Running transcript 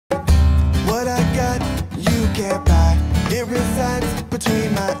can't buy. It resides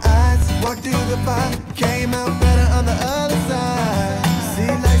between my eyes. Walked through the fire, came out better on the other side. See,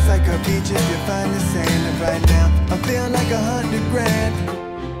 life's like a beach if you find the sand. And right now, I'm feeling like 100 grand.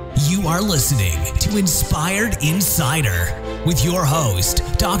 You are listening to Inspired Insider with your host,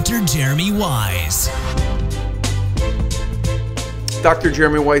 Dr. Jeremy Weisz. Dr.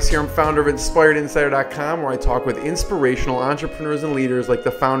 Jeremy Weisz here. I'm founder of InspiredInsider.com, where I talk with inspirational entrepreneurs and leaders like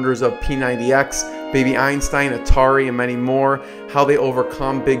the founders of P90 X, Baby Einstein, Atari, and many more, how they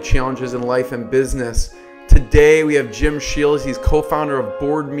overcome big challenges in life and business. Today we have Jim Sheils. He's co-founder of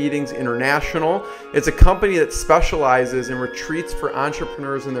BoardMeetings International. It's a company that specializes in retreats for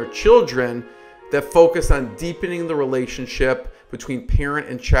entrepreneurs and their children that focus on deepening the relationship between parent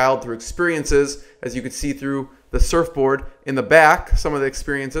and child through experiences, as you can see through the surfboard in the back, some of the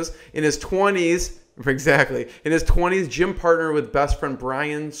experiences. In his 20s, Jim partnered with best friend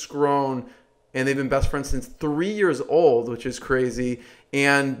Brian Scrone, and they've been best friends since 3 years old, which is crazy.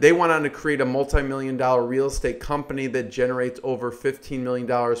 And they went on to create a multi-million-dollar real estate company that generates over $15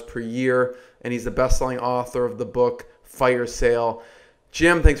 million per year. And he's the best-selling author of the book, Fire Sale.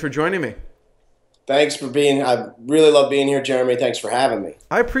 Jim, thanks for joining me. Thanks for being, I really love being here, Jeremy. Thanks for having me.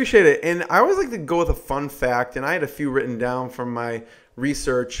 I appreciate it. And I always like to go with a fun fact, and I had a few written down from my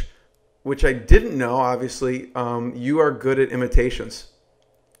research, which I didn't know, obviously. You are good at imitations.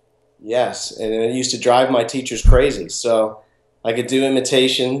 Yes, and it used to drive my teachers crazy. So I could do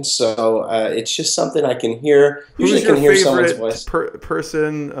imitations, so it's just something I can hear. Usually can hear someone's voice. Who's your favorite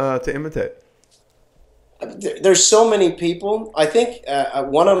person to imitate? There's so many people. I think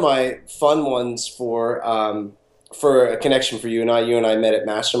one of my fun ones for a connection for you and I met at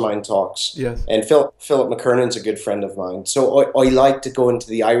Mastermind Talks. Yes. And Philip McKernan's a good friend of mine. So I like to go into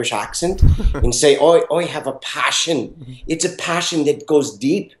the Irish accent and say, I have a passion. It's a passion that goes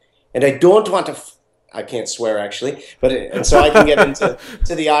deep, and I don't want to. I can't swear actually, and so I can get into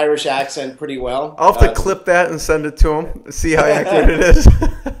the Irish accent pretty well. I'll have to clip that and send it to him. See how accurate it is.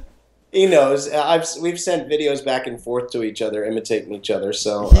 He knows. We've sent videos back and forth to each other, imitating each other.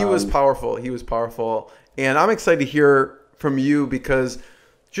 So he was powerful. He was powerful, and I'm excited to hear from you because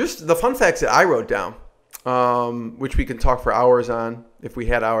just the fun facts that I wrote down, which we can talk for hours on if we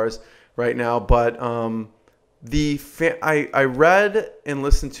had hours right now. But I read and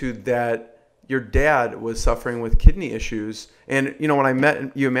listened to that your dad was suffering with kidney issues, and you know when I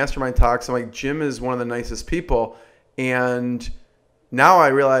met you at Mastermind Talks, I'm like, Jim is one of the nicest people, and now I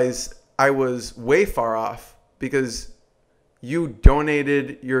realize I was way far off because you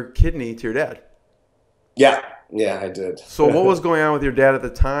donated your kidney to your dad. Yeah, I did. So what was going on with your dad at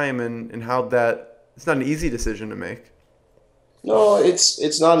the time, and how that, it's not an easy decision to make. No,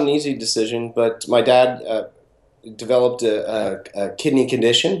 it's not an easy decision, but my dad developed a kidney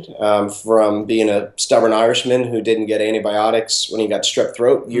condition from being a stubborn Irishman who didn't get antibiotics when he got strep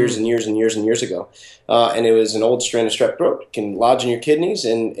throat years and years and years and years ago. And it was an old strain of strep throat. It can lodge in your kidneys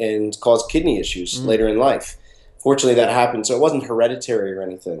and cause kidney issues later in life. Fortunately, that happened, so it wasn't hereditary or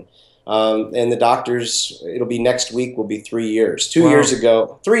anything. And the doctors, it'll be next week, will be 3 years. 3 years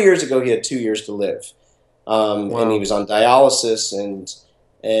ago, he had 2 years to live. And he was on dialysis,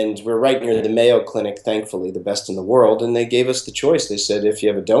 and we're right near the Mayo Clinic, thankfully, the best in the world. And they gave us the choice. They said, if you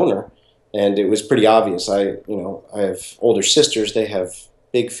have a donor, and it was pretty obvious. I have older sisters. They have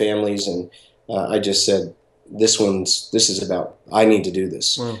big families, and I just said, this is about, I need to do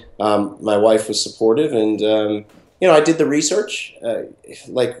this. Wow. My wife was supportive, and I did the research,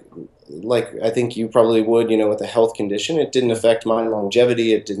 like I think you probably would, with a health condition. It didn't affect my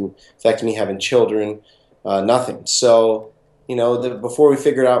longevity. It didn't affect me having children. Nothing. So. Before we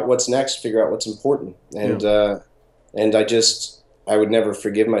figure out what's next, figure out what's important. And I would never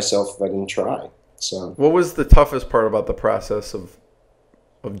forgive myself if I didn't try. So, what was the toughest part about the process of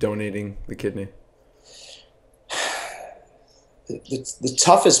donating the kidney? The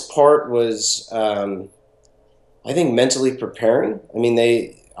toughest part was, I think, mentally preparing. I mean,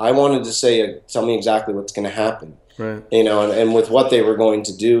 I wanted to say, tell me exactly what's going to happen. Right. And with what they were going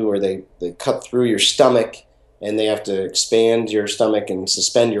to do, where they cut through your stomach. And they have to expand your stomach and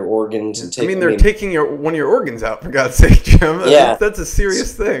suspend your organs. And they're taking one of your organs out, for God's sake, Jim. Yeah. That's a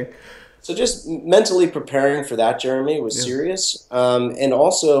serious thing. So just mentally preparing for that, Jeremy, was serious. And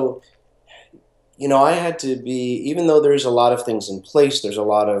also, I had to be, even though there's a lot of things in place, there's a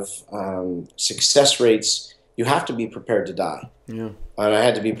lot of success rates, you have to be prepared to die. Yeah. And I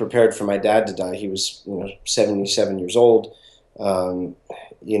had to be prepared for my dad to die. He was 77 years old.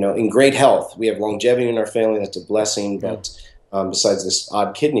 In great health. We have longevity in our family. That's a blessing. But besides this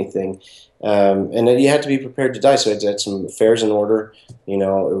odd kidney thing. And then you had to be prepared to die. So I had some affairs in order. You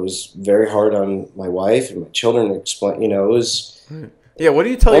know, it was very hard on my wife and my children to explain. You know, it was. Right. Yeah. What do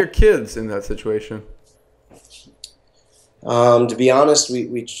you tell your kids in that situation? To be honest,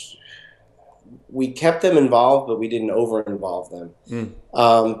 we kept them involved, but we didn't over-involve them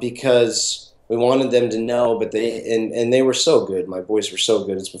because we wanted them to know. But they were so good. My boys were so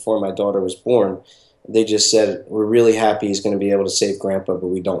good. It's before my daughter was born. They just said, we're really happy he's going to be able to save Grandpa, but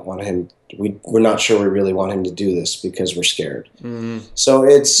we don't want him. We're not sure we really want him to do this because we're scared. Mm-hmm. So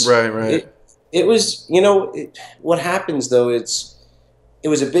it's right. It was, you know, what happens though. It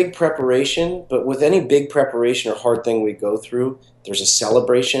was a big preparation, but with any big preparation or hard thing we go through, there's a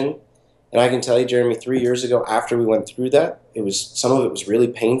celebration. And I can tell you, Jeremy, 3 years ago, after we went through that, some of it was really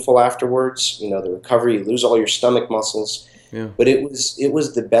painful afterwards. You know, the recovery, you lose all your stomach muscles. Yeah. But it was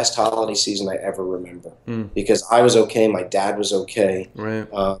the best holiday season I ever remember because I was okay, my dad was okay. Right.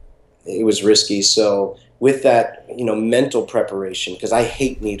 It was risky, so with that, you know, mental preparation, because I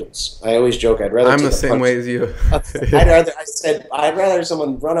hate needles. I always joke I'd rather. I'm the same way as you. I'd rather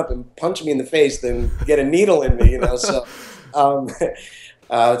someone run up and punch me in the face than get a needle in me. You know, so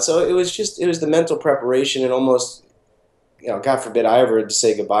so it was the mental preparation and almost. You know, God forbid I ever had to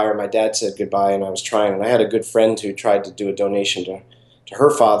say goodbye or my dad said goodbye and I was trying. And I had a good friend who tried to do a donation to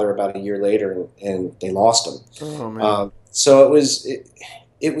her father about a year later and they lost him. Oh, man. So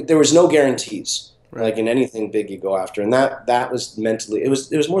there was no guarantees, right, like in anything big you go after. And that was mentally, it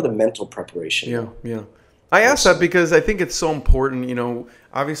was more the mental preparation. Yeah. I ask that because I think it's so important. You know,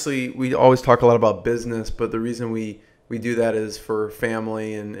 obviously we always talk a lot about business, but the reason we do that is for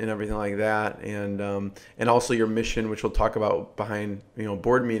family and everything like that, and also your mission, which we'll talk about behind, you know,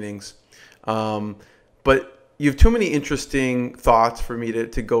 board meetings. But you have too many interesting thoughts for me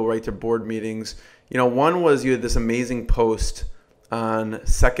to go right to board meetings. You know, one was you had this amazing post on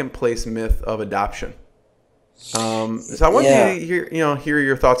second place myth of adoption. So I want you to hear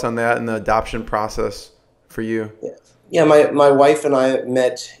your thoughts on that and the adoption process for you. Yeah, my wife and I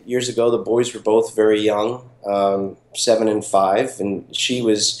met years ago. The boys were both very young, 7 and 5, and she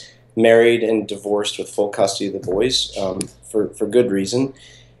was married and divorced with full custody of the boys for good reason.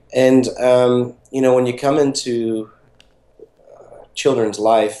 And, you know, when you come into children's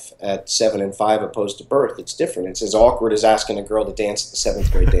life at 7 and 5 opposed to birth, it's different. It's as awkward as asking a girl to dance at the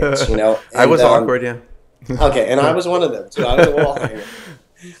 7th grade dance, you know. And, I was awkward, yeah. Okay, and I was one of them, too. I was a wall hanger.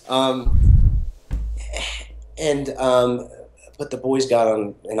 But the boys got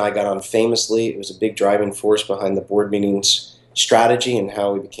on, and I got on famously. It was a big driving force behind the board meetings strategy and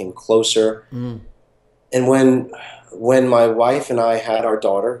how we became closer. And when my wife and I had our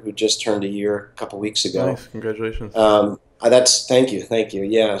daughter, who just turned a year a couple weeks ago. Nice, congratulations. Thank you.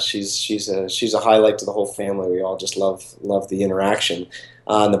 Yeah, she's a highlight to the whole family. We all just love the interaction.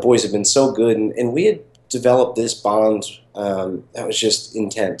 And the boys have been so good, and we had developed this bond that was just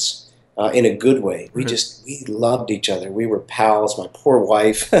intense. In a good way. We loved each other. We were pals. My poor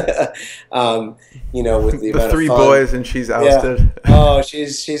wife, you know, with the amount of 3 fun. boys and she's ousted. Yeah. Oh,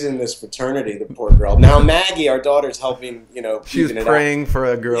 she's in this fraternity, the poor girl. Now Maggie, our daughter's helping, you know. She's praying for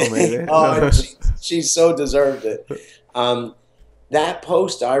a girl, maybe. She so deserved it. That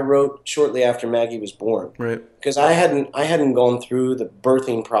post I wrote shortly after Maggie was born, right? Because I hadn't gone through the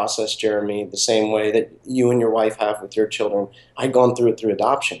birthing process, Jeremy, the same way that you and your wife have with your children. I'd gone through it through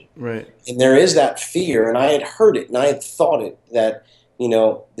adoption, right? And there is that fear, and I had heard it, and I had thought it that, you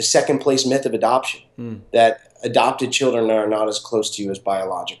know, the second place myth of adoption, that adopted children are not as close to you as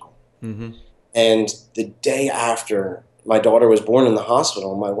biological. Mm-hmm. And the day after my daughter was born in the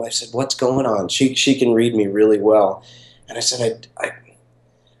hospital, my wife said, "What's going on?" She can read me really well. And I said,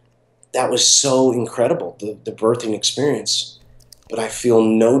 that was so incredible, the birthing experience. But I feel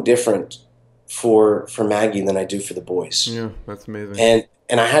no different for Maggie than I do for the boys. Yeah, that's amazing.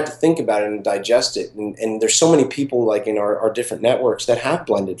 And I had to think about it and digest it. And there's so many people like in our different networks that have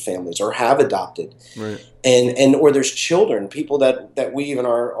blended families or have adopted. Right. And or there's children, people that we even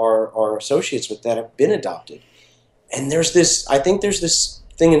are associates with that have been adopted. And I think there's this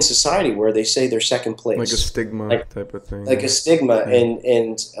thing in society where they say they're second place, like a stigma type of thing, like a stigma,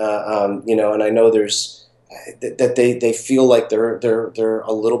 and you know, and I know there's that they feel like they're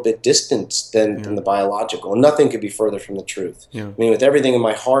a little bit distant than the biological, and nothing could be further from the truth. I mean, with everything in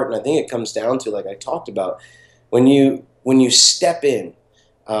my heart, and I think it comes down to, like I talked about, when you step in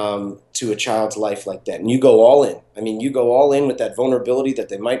to a child's life like that, and you go all in. I mean, you go all in with that vulnerability that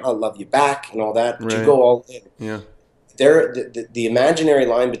they might not love you back and all that, but you go all in. Yeah. The imaginary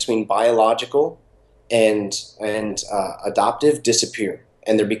line between biological and adoptive disappear.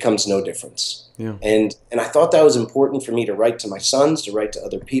 and there becomes no difference. Yeah. And I thought that was important for me to write to my sons, to write to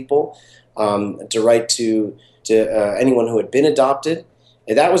other people, to write to anyone who had been adopted.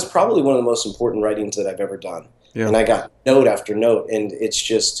 And that was probably one of the most important writings that I've ever done. Yeah. And I got note after note, and it's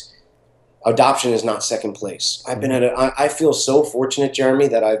just, adoption is not second place. I've been I feel so fortunate, Jeremy,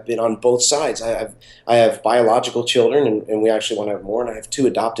 that I've been on both sides. I have biological children, and we actually want to have more, and I have 2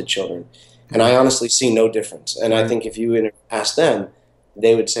 adopted children. And I honestly see no difference. And I think if you ask them,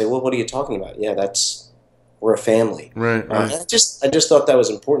 they would say, well, what are you talking about? Yeah, we're a family. Right. I just thought that was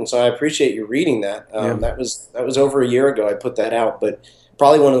important. So I appreciate you reading that. That was over a year ago I put that out, but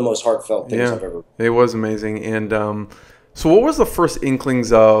probably one of the most heartfelt things I've ever. It was amazing. And so what was the first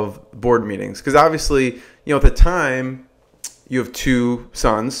inklings of board meetings? Because obviously, at the time, you have 2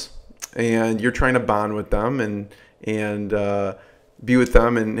 sons, and you're trying to bond with them and be with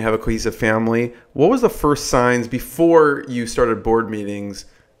them and have a cohesive family. What was the first signs before you started board meetings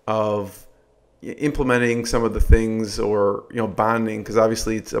of implementing some of the things, or bonding? Because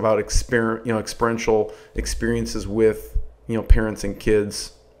obviously it's about experiential experiences with parents and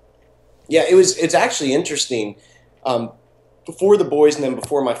kids. Yeah, it's actually interesting. Before the boys, and then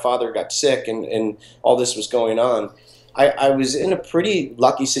before my father got sick and all this was going on, I was in a pretty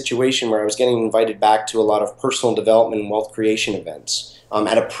lucky situation where I was getting invited back to a lot of personal development and wealth creation events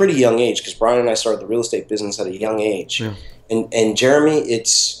at a pretty young age, because Brian and I started the real estate business at a young age. Yeah. And Jeremy,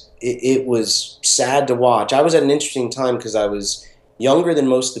 it was sad to watch. I was at an interesting time because I was younger than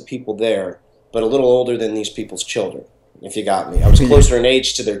most of the people there, but a little older than these people's children, if you got me. I was closer in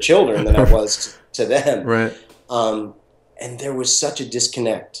age to their children than I was to them. Right. And there was such a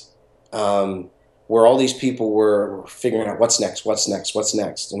disconnect. Where all these people were figuring out what's next,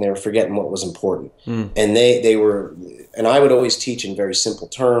 and they were forgetting what was important. And they were, and I would always teach in very simple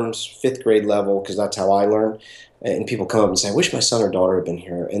terms, 5th grade level, because that's how I learned. And people come up and say, I wish my son or daughter had been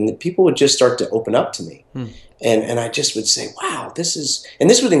here. And the people would just start to open up to me. And I just would say, wow, this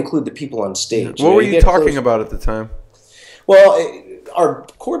would include the people on stage. What were you talking about at the time? Well, our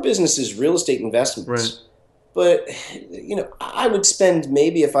core business is real estate investments. Right. But, I would spend,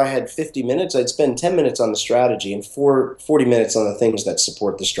 maybe if I had 50 minutes, I'd spend 10 minutes on the strategy and 40 minutes on the things that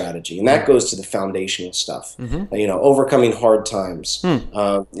support the strategy. And that goes to the foundational stuff, overcoming hard times,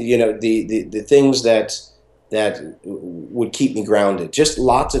 the things that would keep me grounded, just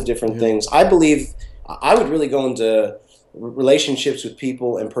lots of different things. I believe I would really go into relationships with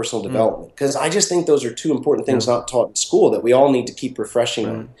people and personal development, because I just think those are 2 important things not taught in school that we all need to keep refreshing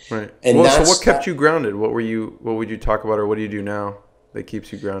on. Right. And so what kept you grounded? What would you talk about, or what do you do now that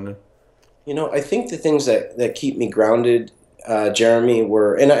keeps you grounded? I think the things that keep me grounded, Jeremy,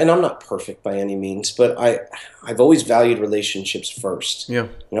 were, and I'm not perfect by any means, but I've always valued relationships first. Yeah.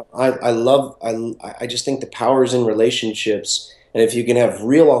 I just think the power is in relationships. And if you can have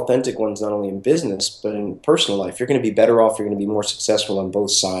real, authentic ones, not only in business, but in personal life, you're going to be better off. You're going to be more successful on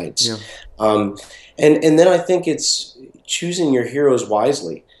both sides. Yeah. And then I think it's choosing your heroes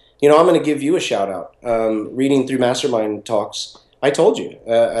wisely. I'm going to give you a shout out. Reading through Mastermind Talks, I told you.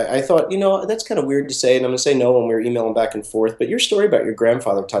 I thought, that's kind of weird to say, and I'm going to say no when we were emailing back and forth, but your story about your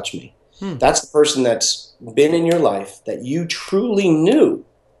grandfather touched me. That's the person that's been in your life that you truly knew,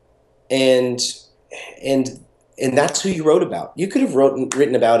 and that's who you wrote about. You could have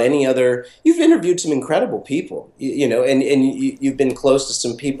written about any other. You've interviewed some incredible people, and you've been close to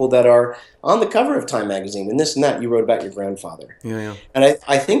some people that are on the cover of Time magazine and this and that. You wrote about your grandfather. Yeah. And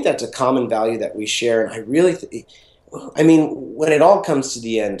I think that's a common value that we share. And I really, when it all comes to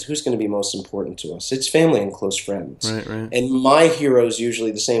the end, who's going to be most important to us? It's family and close friends. Right. And my heroes, usually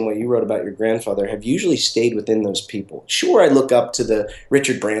the same way you wrote about your grandfather, have usually stayed within those people. Sure, I look up to the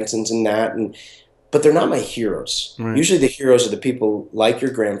Richard Bransons and that, but they're not my heroes. Right. Usually the heroes are the people like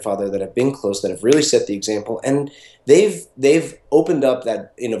your grandfather that have been close, that have really set the example, and they've opened up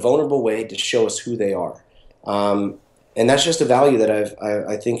that in a vulnerable way to show us who they are. And that's just a value that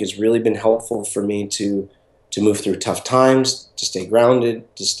I think has really been helpful for me to move through tough times, to stay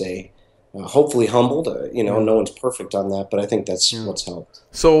grounded, to stay hopefully humbled. No one's perfect on that, but I think that's what's helped.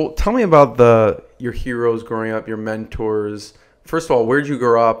 So tell me about your heroes growing up, your mentors. First of all, where'd you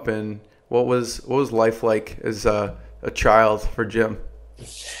grow up, and what was life like as a child for Jim?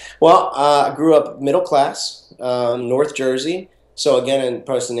 Well, I grew up middle class, North Jersey. So again, in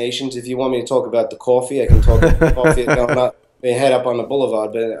impersonations, if you want me to talk about the coffee, I can talk about the coffee. Head up on the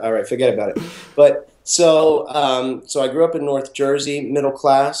boulevard, but all right, forget about it. But so I grew up in North Jersey, middle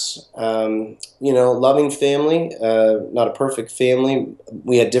class. Loving family, not a perfect family.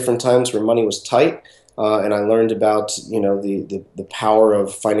 We had different times where money was tight. And I learned about the power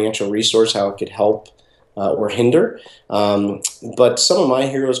of financial resource, how it could help or hinder. But some of my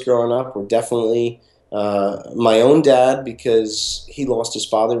heroes growing up were definitely my own dad, because he lost his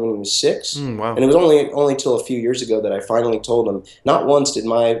father when he was 6. Wow. And it was only till a few years ago that I finally told him. Not once did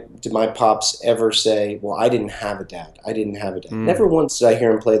my pops ever say, well, I didn't have a dad. I didn't have a dad. Never once did I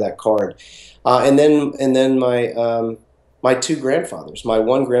hear him play that card. And then my 2 grandfathers. My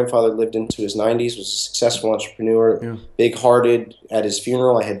one grandfather lived into his 90s, was a successful entrepreneur, big-hearted. At his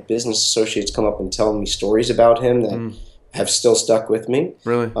funeral, I had business associates come up and tell me stories about him that have still stuck with me.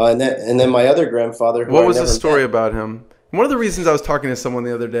 Really? And then my other grandfather. What was the story about him? One of the reasons I was talking to someone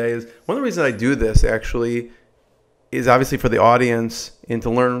the other day is, one of the reasons I do this actually is obviously for the audience and to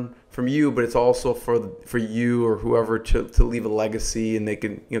learn from you, but it's also for you or whoever to leave a legacy, and they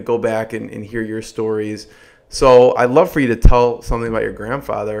can go back and hear your stories. So I'd love for you to tell something about your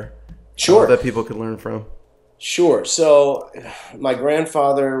grandfather, sure, that people could learn from. Sure. So my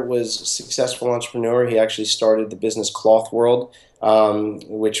grandfather was a successful entrepreneur. He actually started the business Cloth World,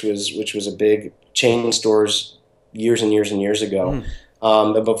 which was a big chain stores years and years and years ago.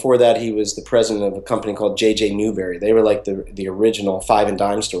 But before that, he was the president of a company called J.J. Newberry. They were like the original 5 and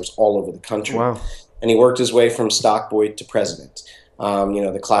dime stores all over the country. Wow. And he worked his way from stock boy to president.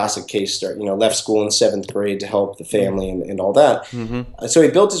 The classic case start, left school in 7th grade to help the family and all that. So he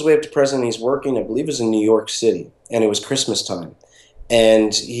built his way up to president. He's working, I believe it was in New York City, and it was Christmas time.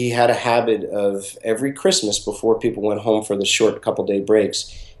 And he had a habit of every Christmas, before people went home for the short couple-day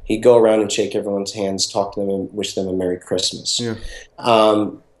breaks, he'd go around and shake everyone's hands, talk to them, and wish them a Merry Christmas. Yeah.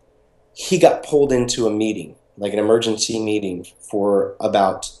 He got pulled into a meeting, like an emergency meeting, for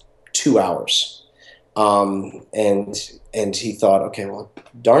about 2 hours. And he thought, okay, well,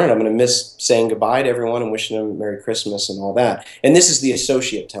 darn it, I'm going to miss saying goodbye to everyone and wishing them Merry Christmas and all that. And this is the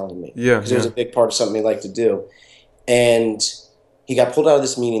associate telling me, because it was a big part of something he liked to do. And he got pulled out of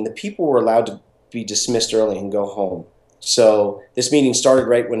this meeting. The people were allowed to be dismissed early and go home. So this meeting started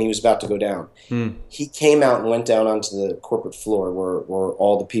right when he was about to go down. He came out and went down onto the corporate floor where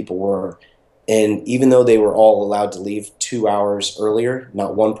all the people were. And even though they were all allowed to leave 2 hours earlier,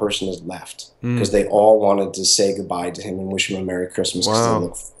 not one person has left, because they all wanted to say goodbye to him and wish him a Merry Christmas, because they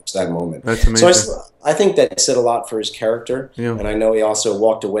looked forward to that moment. That's amazing. So I think that said a lot for his character. Yeah. And I know he also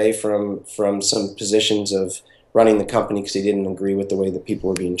walked away from some positions of running the company because he didn't agree with the way that people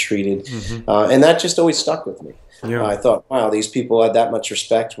were being treated. And that just always stuck with me. Yeah. I thought, wow, these people had that much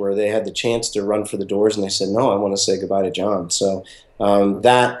respect where they had the chance to run for the doors and they said, no, I want to say goodbye to John. So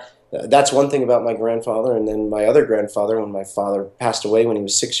that's one thing about my grandfather. And then my other grandfather, when my father passed away when he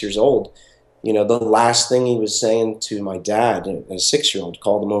was 6 years old, the last thing he was saying to my dad, a 6-year-old,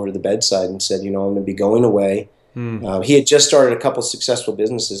 called him over to the bedside and said, I'm going to be going away. He had just started a couple successful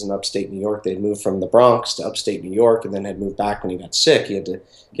businesses in upstate New York. They had moved from the Bronx to upstate New York and then had moved back when he got sick. He had to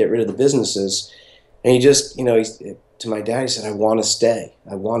get rid of the businesses. And he just, to my dad, he said, I want to stay.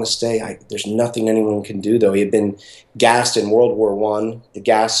 I want to stay. There's nothing anyone can do, though. He had been gassed in World War I. The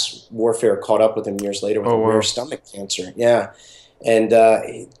gas warfare caught up with him years later with rare stomach cancer. Yeah. And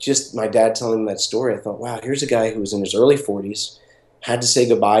just my dad telling him that story, I thought, wow, here's a guy who was in his early 40s, had to say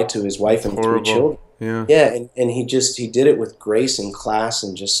goodbye to his wife and 3 children. Yeah. Yeah, and he did it with grace and class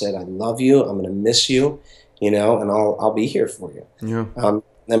and just said, I love you. I'm going to miss you, and I'll be here for you. Yeah.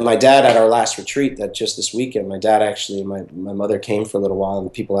 And my dad, at our last retreat, that just this weekend, my dad actually, my mother came for a little while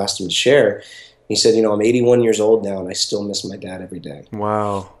and people asked him to share. He said, I'm 81 years old now and I still miss my dad every day.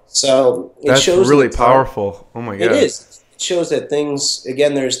 Wow. So it that's shows really powerful. Oh my God. It is. It shows that things,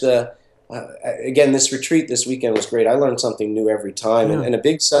 again, there's this retreat this weekend was great. I learned something new every time. Yeah. And a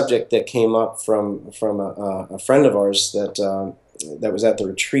big subject that came up from a friend of ours that was at the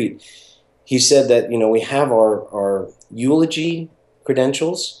retreat, he said that, we have our eulogy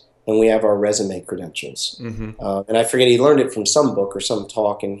credentials and we have our resume credentials. And I forget, he learned it from some book or some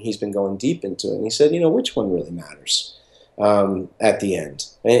talk, and he's been going deep into it. And he said, which one really matters at the end?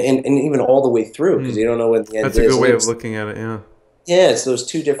 And even all the way through, because you don't know what the end is. That's a good way of looking at it, yeah. Yeah, it's those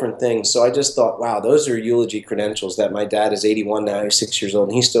two different things. So I just thought, wow, those are eulogy credentials that my dad is 81 now, he's 6 years old,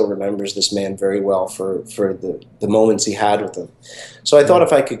 and he still remembers this man very well for the moments he had with him. So I thought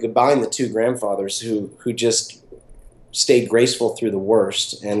if I could combine the two grandfathers who just stayed graceful through the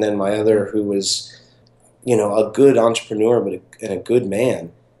worst, and then my other who was, a good entrepreneur and a good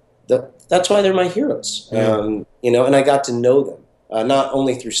man, that's why they're my heroes. Yeah. And I got to know them. Not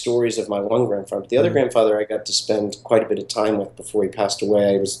only through stories of my one grandfather, but the other grandfather I got to spend quite a bit of time with before he passed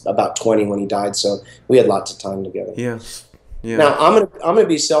away. I was about 20 when he died, so we had lots of time together. Yes. Yeah. Now I'm gonna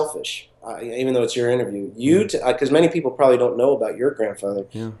be selfish. even though it's your interview, because many people probably don't know about your grandfather.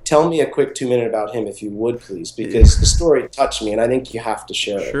 Yeah. Tell me a quick 2-minute about him, if you would, please, because the story touched me, and I think you have to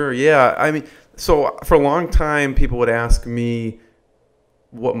share it. Sure, yeah. I mean, so for a long time, people would ask me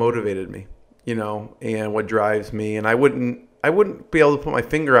what motivated me, and what drives me, and I wouldn't be able to put my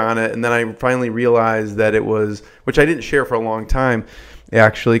finger on it. And then I finally realized that it was, which I didn't share for a long time,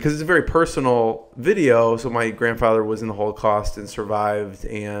 actually, because it's a very personal video. So my grandfather was in the Holocaust and survived,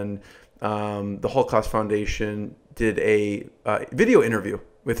 and the Holocaust Foundation did a video interview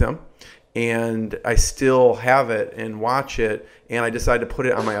with him, and I still have it and watch it, and I decided to put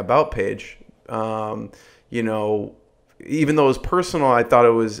it on my About page. Even though it was personal, I thought it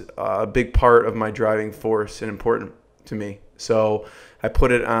was a big part of my driving force and important to me. So I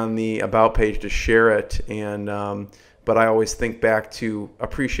put it on the About page to share it, and but I always think back to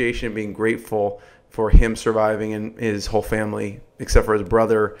appreciation and being grateful for him surviving and his whole family, except for his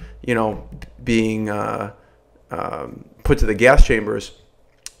brother, being put to the gas chambers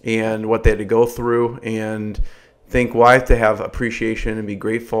and what they had to go through, and think, well, I have to have appreciation and be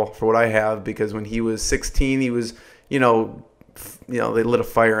grateful for what I have, because when he was 16, he was, they lit a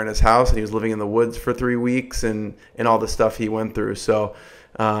fire in his house, and he was living in the woods for 3 weeks, and all the stuff he went through. So,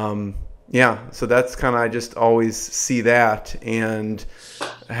 so that's kind of, I just always see that and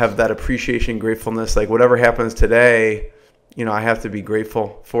have that appreciation, gratefulness, like whatever happens today, I have to be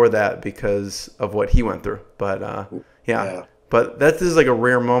grateful for that because of what he went through. But, But this is like a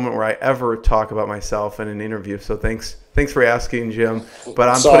rare moment where I ever talk about myself in an interview. So thanks for asking, Jim. But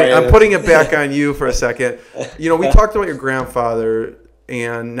I'm putting it back on you for a second. We talked about your grandfather,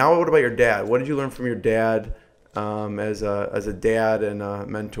 and now what about your dad? What did you learn from your dad as a dad and a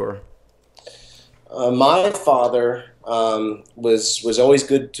mentor? My father was always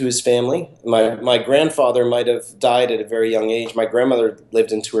good to his family. My grandfather might have died at a very young age. My grandmother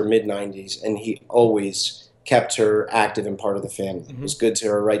lived into her mid-90s, and he always kept her active and part of the family. Mm-hmm. It was good to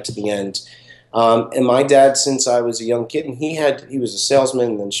her right to the end. And my dad, since I was a young kid, and he was a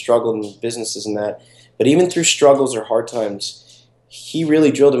salesman and then struggled in businesses and that, but even through struggles or hard times, he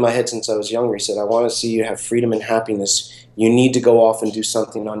really drilled in my head since I was younger. He said, I want to see you have freedom and happiness. You need to go off and do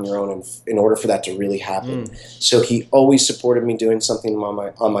something on your own in order for that to really happen. So he always supported me doing something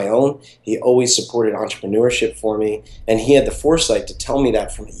on my own. He always supported entrepreneurship for me. And he had the foresight to tell me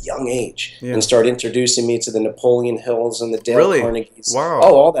that from a young age and start introducing me to the Napoleon Hills and the Dale Carnegies. Wow.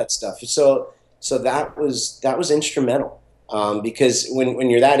 Oh, all that stuff. So that was instrumental. Because when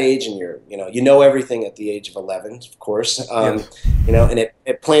you're that age and you know everything at the age of 11, of course, and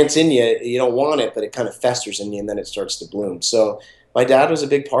it plants in you. You don't want it, but it kind of festers in you, and then it starts to bloom. So my dad was a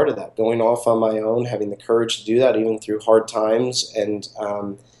big part of that, going off on my own, having the courage to do that, even through hard times, and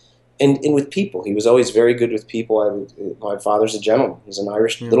with people. He was always very good with people. My father's a gentleman. He's an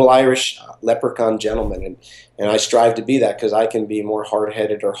little Irish leprechaun gentleman, and I strive to be that, because I can be more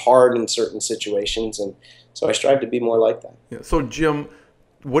hard-headed or hard in certain situations, and so I strive to be more like that. Yeah. So, Jim,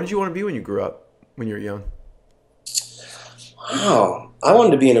 what did you want to be when you grew up, when you were young? Wow. I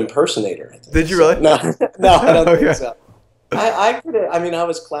wanted to be an impersonator. Did you really? No, I don't think so. I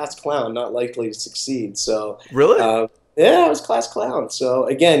was class clown, not likely to succeed. So really? I was class clown. So,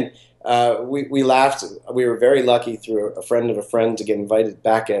 again, we laughed. We were very lucky through a friend of a friend to get invited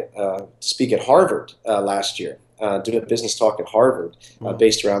back to speak at Harvard last year, do a business talk at Harvard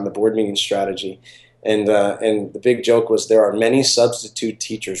based around the board meeting strategy. And the big joke was, there are many substitute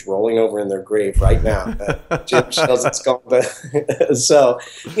teachers rolling over in their grave right now. Jim Sheils, it's gone. So,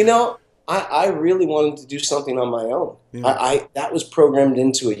 I really wanted to do something on my own. Yeah. That was programmed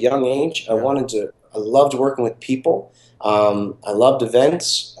into a young age. I loved working with people. I loved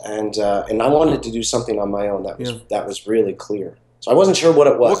events, and I wanted to do something on my own. That was really clear. So I wasn't sure what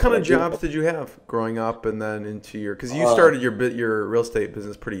it was. What kind of jobs did you have growing up, and then into because you started your real estate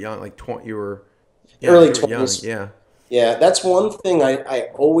business pretty young, like you were. Yeah, early 20s. Yeah. That's one thing. I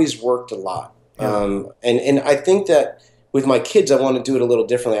always worked a lot, and I think that with my kids, I want to do it a little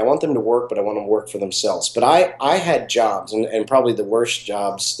differently. I want them to work, but I want them to work for themselves. But I had jobs, and probably the worst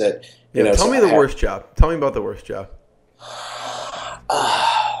jobs that Tell me the worst job. Tell me about the worst job.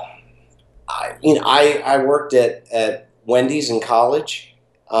 I worked at Wendy's in college.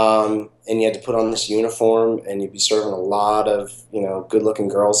 And you had to put on this uniform, and you'd be serving a lot of, good-looking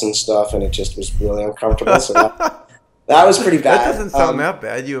girls and stuff, and it just was really uncomfortable. So that was pretty bad. That doesn't sound that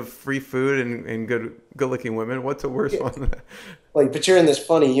bad. You have free food and good-looking women. What's the worst one? But you're in this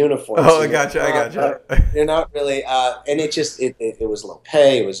funny uniform. Oh, so I gotcha. You're not really, and it was low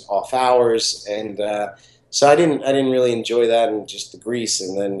pay. It was off hours, and So I didn't really enjoy that, and just the grease.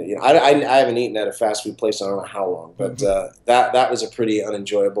 And then, you know, I haven't eaten at a fast food place in I don't know how long, but that was a pretty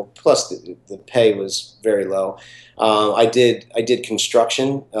unenjoyable. Plus the pay was very low. I did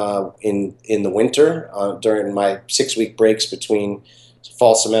construction in the winter during my 6-week breaks between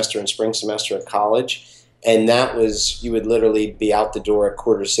fall semester and spring semester at college. And that was, you would literally be out the door at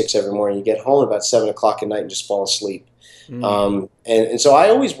 5:45 every morning. You get home about 7 o'clock at night and just fall asleep. And so I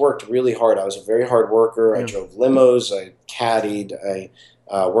always worked really hard. I was a very hard worker. I drove limos. I caddied. I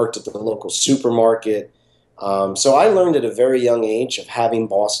worked at the local supermarket. So I learned at a very young age of having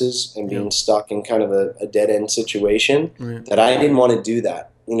bosses and being stuck in kind of a dead-end situation that I didn't want to do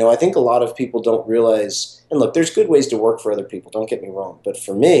that. You know, I think a lot of people don't realize, and look, there's good ways to work for other people, don't get me wrong. But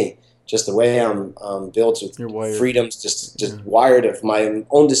for me, just the way I'm built with freedoms, just wired of my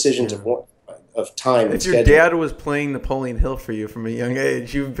own decisions of time and schedule. If your dad was playing Napoleon Hill for you from a young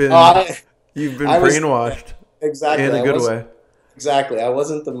age, you've been brainwashed. Exactly. In a good way. Exactly. I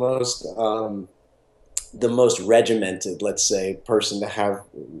wasn't the most regimented, let's say, person to have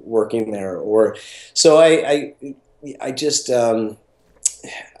working there. Or so I just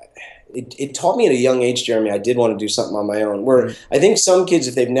it taught me at a young age, Jeremy, I did want to do something on my own. Where I think some kids,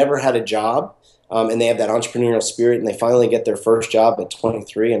 if they've never had a job, and they have that entrepreneurial spirit, and they finally get their first job at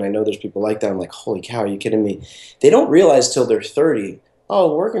 23, and I know there's people like that. I'm like, holy cow, are you kidding me? They don't realize till they're 30,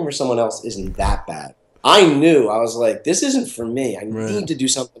 oh, working for someone else isn't that bad. I knew. I was like, this isn't for me. I need to do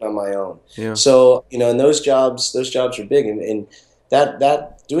something on my own. Yeah. So, you know, and those jobs are big. And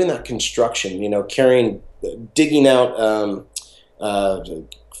that doing that construction, you know, digging out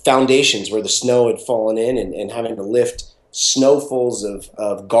foundations where the snow had fallen in, and having to lift snowfuls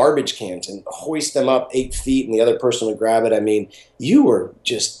of garbage cans and hoist them up 8 feet, and the other person would grab it. I mean, you were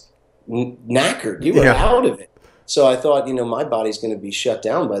just knackered. You were out of it. So I thought, you know, my body's going to be shut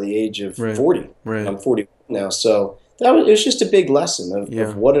down by the age of 40. I'm 40 now. So it was just a big lesson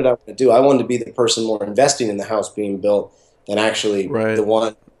of what did I want to do. I wanted to be the person more investing in the house being built than actually the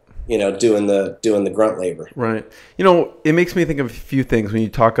one, you know, doing the grunt labor. Right. You know, it makes me think of a few things when you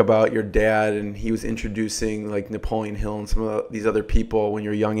talk about your dad, and he was introducing like Napoleon Hill and some of these other people when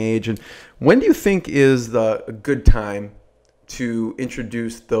you're a young age. And when do you think is a good time to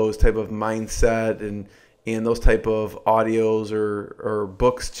introduce those type of mindset and those type of audios or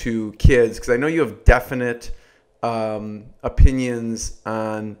books to kids? Because I know you have definite opinions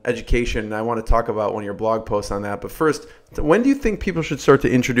on education, and I want to talk about one of your blog posts on that. But first, when do you think people should start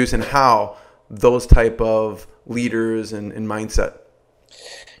to introduce, and how, those type of leaders and mindset?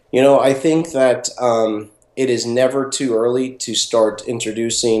 You know, I think that it is never too early to start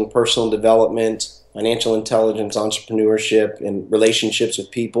introducing personal development, financial intelligence, entrepreneurship, and relationships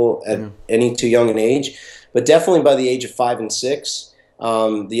with people at any too young an age. But definitely by the age of 5 and 6,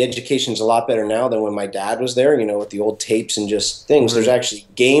 the education's a lot better now than when my dad was there, you know, with the old tapes and just things. There's actually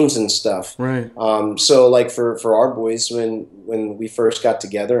games and stuff. So like for our boys, when we first got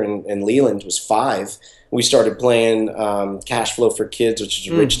together and Leland was 5, we started playing Cash Flow for Kids, which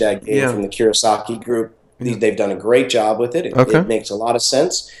is a Rich Dad game from the Kiyosaki group. They've done a great job with it. It makes a lot of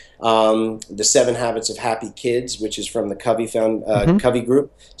sense. The 7 Habits of Happy Kids, which is from the Covey Covey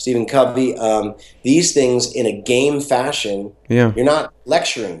group, Stephen Covey. These things in a game fashion. You're not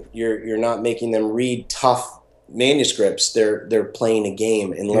lecturing. You're not making them read tough manuscripts. They're playing a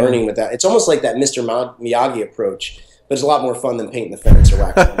game and learning with that. It's almost like that Mr. Miyagi approach, but it's a lot more fun than painting the fence or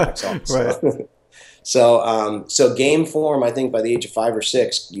waxing the wax off. So game form, I think by the age of 5 or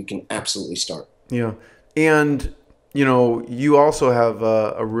 6, you can absolutely start. Yeah, and you know, you also have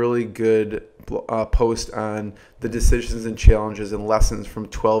a really good post on the decisions and challenges and lessons from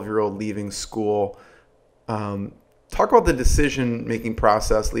 12-year-old leaving school. Talk about the decision-making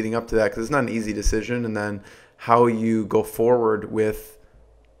process leading up to that, because it's not an easy decision, and then how you go forward with,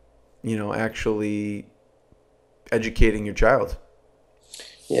 you know, actually educating your child.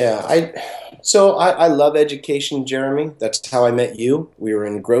 Yeah, I love education, Jeremy. That's how I met you. We were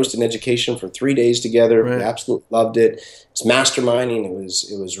engrossed in education for 3 days together. We absolutely loved it. It's masterminding. It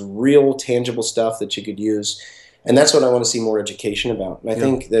was real, tangible stuff that you could use. And that's what I want to see more education about. And I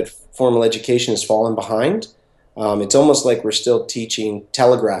think that formal education has fallen behind. It's almost like we're still teaching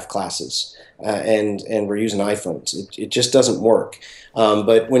telegraph classes and we're using iPhones. It just doesn't work.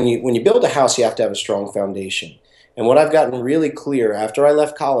 But when you build a house, you have to have a strong foundation. And what I've gotten really clear after I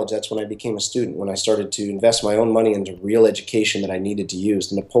left college, that's when I became a student, when I started to invest my own money into real education that I needed to use,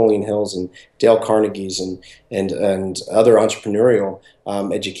 the Napoleon Hills and Dale Carnegie's and other entrepreneurial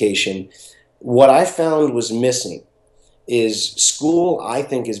education. What I found was missing is school, I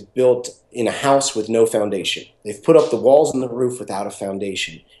think, is built in a house with no foundation. They've put up the walls and the roof without a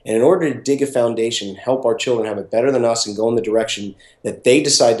foundation. And in order to dig a foundation and help our children have it better than us and go in the direction that they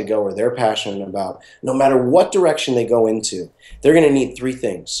decide to go or they're passionate about, no matter what direction they go into, they're going to need three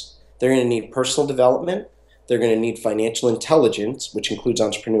things. They're going to need personal development. They're going to need financial intelligence, which includes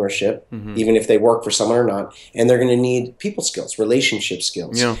entrepreneurship, even if they work for someone or not. And they're going to need people skills, relationship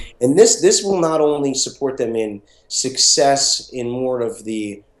skills. Yeah. And this will not only support them in success in more of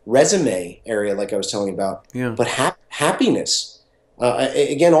the resume area, like I was telling you about, but happiness.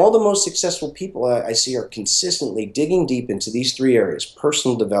 Again, all the most successful people I see are consistently digging deep into these three areas: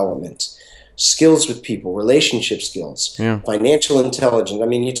 personal development, skills with people, relationship skills, financial intelligence. I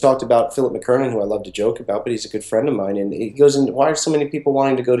mean, you talked about Philip McKernan, who I love to joke about, but he's a good friend of mine. And he goes into, why are so many people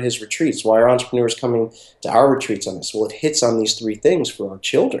wanting to go to his retreats? Why are entrepreneurs coming to our retreats on this? Well, it hits on these three things for our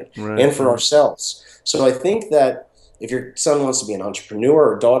children and for ourselves. So I think that if your son wants to be an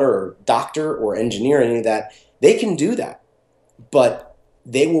entrepreneur or daughter or doctor or engineer, any of that, they can do that. But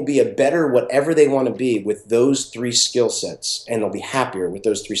they will be a better whatever they want to be with those three skill sets, and they'll be happier with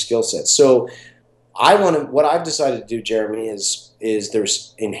those three skill sets. So what I've decided to do, Jeremy, is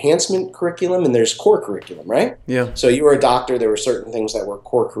there's enhancement curriculum and there's core curriculum, right? Yeah. So you were a doctor, there were certain things that were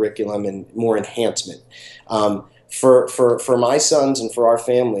core curriculum and more enhancement. For my sons and for our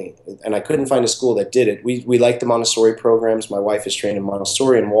family, and I couldn't find a school that did it, we like the Montessori programs. My wife is trained in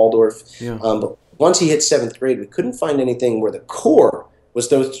Montessori and Waldorf. But once he hit 7th grade, we couldn't find anything where the core was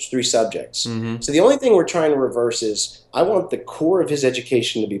those three subjects. So the only thing we're trying to reverse is I want the core of his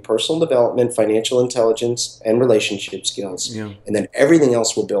education to be personal development, financial intelligence, and relationship skills. And then everything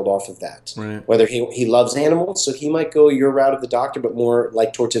else will build off of that. Whether he loves animals, so he might go your route of the doctor, but more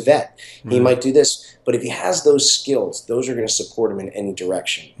like towards a vet. He might do this. But if he has those skills, those are going to support him in any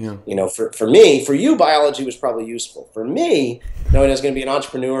direction. You know, for me, for you, biology was probably useful. For me, knowing I was going to be an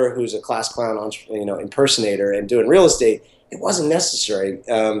entrepreneur who's a class clown, impersonator and doing real estate, it wasn't necessary.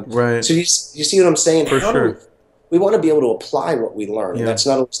 So you see what I'm saying? For sure. We want to be able to apply what we learn. And that's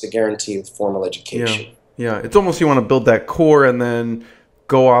not always the guarantee of formal education. Yeah. It's almost you want to build that core and then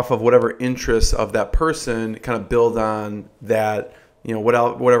go off of whatever interests of that person, kind of build on that,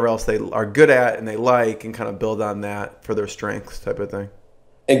 whatever else they are good at and they like, and kind of build on that for their strengths type of thing.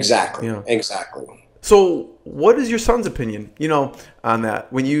 Exactly. Exactly. So what is your son's opinion, on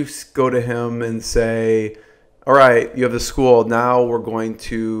that? When you go to him and say, all right, you have the school, now we're going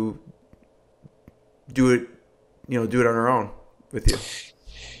to do it on our own with you.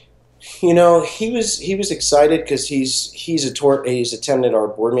 He was excited because he's attended our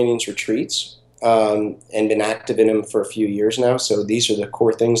board meetings retreats and been active in them for a few years now. So these are the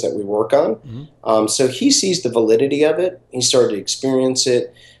core things that we work on. So he sees the validity of it. He started to experience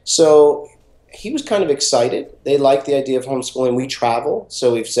it. So he was kind of excited. They like the idea of homeschooling. We travel.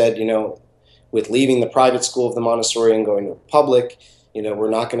 So we've said, with leaving the private school of the Montessori and going to public, we're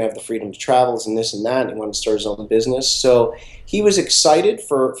not going to have the freedom to travel and this and that. And he wanted to start his own business. So he was excited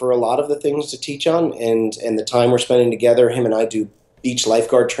for a lot of the things to teach on, and the time we're spending together. Him and I do beach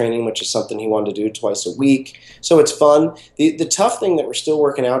lifeguard training, which is something he wanted to do twice a week. So it's fun. The tough thing that we're still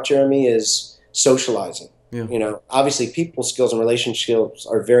working out, Jeremy, is socializing. Obviously people skills and relationship skills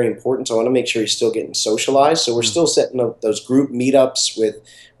are very important. So I want to make sure he's still getting socialized. So we're still setting up those group meetups with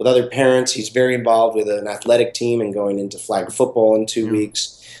other parents. He's very involved with an athletic team and going into flag football in 2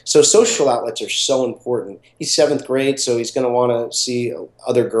 weeks. So social outlets are so important. He's 7th grade, so he's going to want to see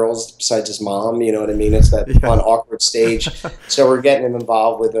other girls besides his mom. You know what I mean? It's that fun, awkward stage. So we're getting him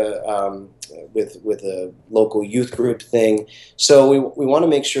involved with a local youth group thing. So we want to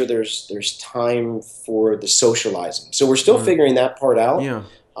make sure there's time for the socializing. So we're still figuring that part out.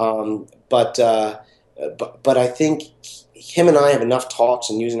 But I think him and I have enough talks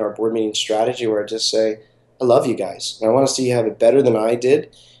and using our board meeting strategy where I just say, I love you guys, and I want to see you have it better than I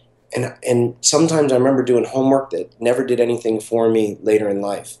did. And sometimes I remember doing homework that never did anything for me later in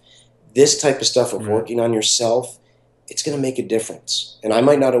life. This type of stuff of working on yourself, it's going to make a difference. And I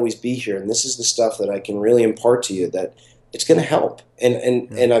might not always be here, and this is the stuff that I can really impart to you that it's going to help.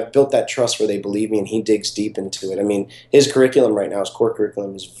 And I've built that trust where they believe me, and he digs deep into it. I mean, his curriculum right now, his core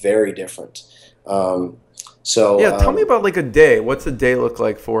curriculum, is very different. Tell me about like a day. What's a day look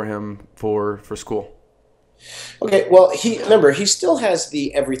like for him for school? Okay, well, he still has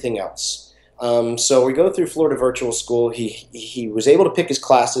the everything else. So we go through Florida Virtual School. He was able to pick his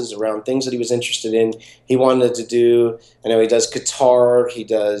classes around things that he was interested in. He wanted to do, he does guitar, he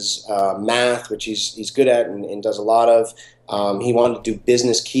does math, which he's good at and does a lot of. He wanted to do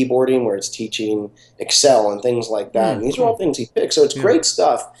business keyboarding, where it's teaching Excel and things like that. And these are all things he picked. So it's great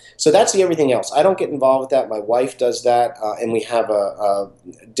stuff. So that's the everything else. I don't get involved with that. My wife does that, and we have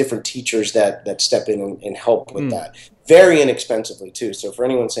different teachers that step in and help with that. Very inexpensively, too. So for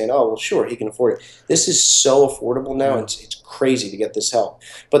anyone saying, oh, well, sure, he can afford it. This is so affordable now. It's crazy to get this help.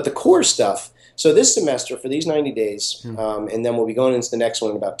 But the core stuff, so this semester, for these 90 days, and then we'll be going into the next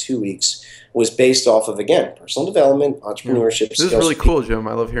one in about 2 weeks, was based off of, again, personal development, entrepreneurship. This is really cool, Jim.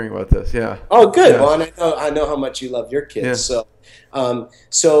 I love hearing about this. Yeah. Oh, good. Yeah. Well, I know how much you love your kids. Yeah.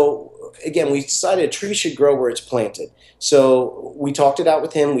 So again, we decided a tree should grow where it's planted. So we talked it out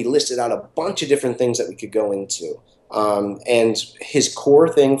with him. We listed out a bunch of different things that we could go into. And his core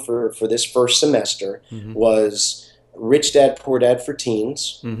thing for this first semester was Rich Dad, Poor Dad for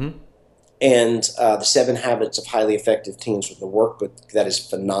Teens. And the 7 Habits of Highly Effective Teens, with the workbook that is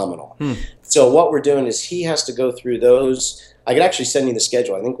phenomenal. So what we're doing is he has to go through those. I could actually send you the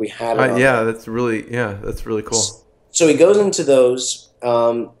schedule. I think we had it. That's really cool. So he goes into those,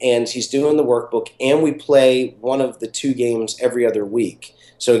 and he's doing the workbook, and we play one of the 2 games every other week.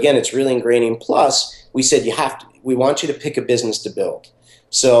 So again, it's really ingraining. Plus, we said we want you to pick a business to build.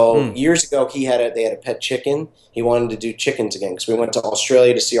 So years ago, they had a pet chicken. He wanted to do chickens again, because we went to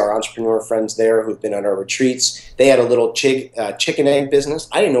Australia to see our entrepreneur friends there who've been at our retreats. They had a little chicken egg business.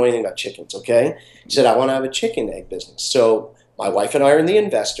 I didn't know anything about chickens, okay? He said, I want to have a chicken egg business. So my wife and I are in the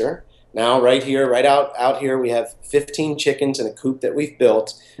investor. Now right out here, we have 15 chickens in a coop that we've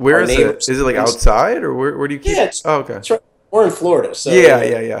built. Where is it? Is it like outside, or where do you keep it? Oh, okay. It's right. We're in Florida, so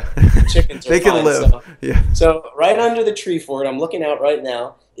yeah. Chickens are they can fine, live. So right under the tree fort, I'm looking out right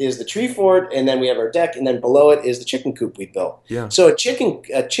now, is the tree fort, and then we have our deck, and then below it is the chicken coop we built. Yeah. So a chicken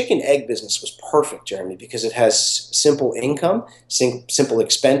egg business was perfect, Jeremy, because it has simple income, simple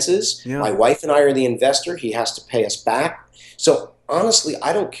expenses. Yeah. My wife and I are the investor. He has to pay us back. So honestly,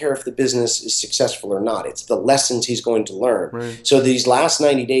 I don't care if the business is successful or not. It's the lessons he's going to learn. Right. So these last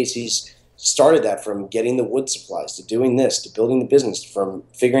 90 days, he's started that from getting the wood supplies to doing this to building the business, from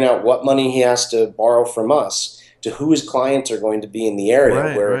figuring out what money he has to borrow from us to who his clients are going to be in the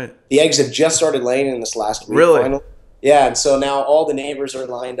area, the eggs have just started laying in this last week. Really? Finally. Yeah, and so now all the neighbors are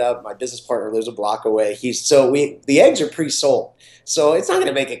lined up. My business partner lives a block away. The eggs are pre-sold. So it's not going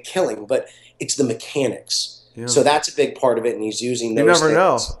to make a killing, but it's the mechanics. Yeah. So that's a big part of it, and he's using those. You never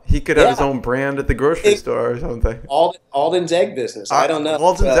know. He could have his own brand at the grocery store or something. Alden's egg business. I don't know.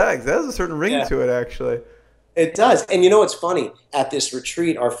 Alden's eggs. That has a certain ring to it, actually. It does. And you know what's funny? At this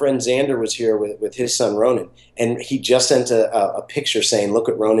retreat, our friend Xander was here with his son Ronan, and he just sent a picture saying, look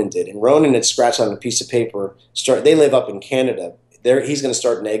what Ronan did. And Ronan had scratched on a piece of paper. They live up in Canada. He's going to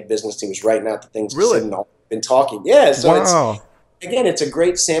start an egg business. He was writing out the things he's been talking. Yeah. So Again, it's a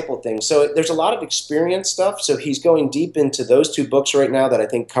great sample thing. So there's a lot of experience stuff. So he's going deep into those 2 books right now that I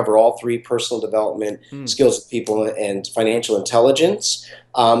think cover all 3: personal development, skills of people, and financial intelligence.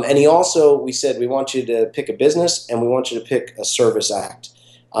 And we said, we want you to pick a business, and we want you to pick a service act.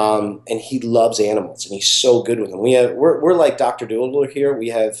 And he loves animals, and he's so good with them. We're like Dr. Doolittle here. We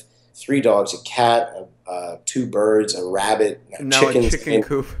have 3 dogs, a cat, 2 birds, a rabbit, chickens. A chicken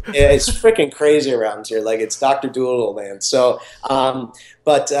coop. Yeah, it's freaking crazy around here. Like, it's Dr. Doolittle land. So,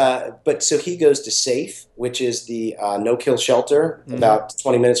 but so he goes to SAFE, which is the no-kill shelter, about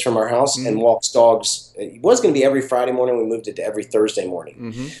 20 minutes from our house, and walks dogs. It was going to be every Friday morning. We moved it to every Thursday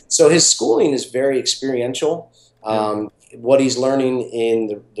morning. So his schooling is very experiential. What he's learning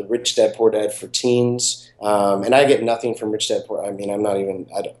in the Rich Dad, Poor Dad for Teens. And I get nothing from Rich Dad, Poor. I mean, I'm not even.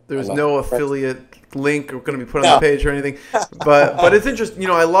 There's no affiliate link going to be put on the page or anything. But it's interesting.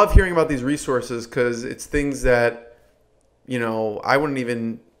 I love hearing about these resources, because it's things that, I wouldn't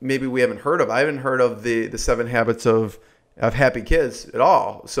even, maybe we haven't heard of. I haven't heard of the 7 Habits of Happy Kids at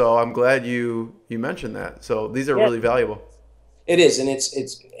all. So I'm glad you mentioned that. So these are really valuable. It is. And it's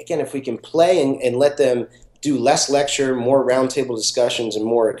again, if we can play and let them do less lecture, more roundtable discussions, and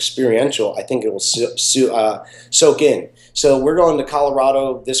more experiential, I think it will soak in. So we're going to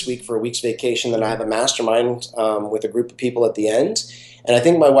Colorado this week for a week's vacation. Then I have a mastermind with a group of people at the end. And I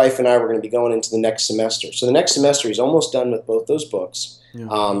think my wife and I were going to be going into the next semester. So the next semester, he's almost done with both those books. Yeah.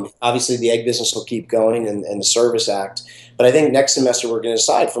 Obviously, the egg business will keep going, and the Service Act. But I think next semester we're going to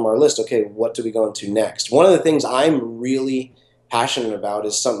decide from our list, okay, what do we go into next? One of the things I'm really passionate about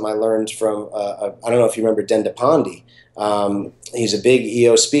is something I learned from, I don't know if you remember Dendapandi. He's a big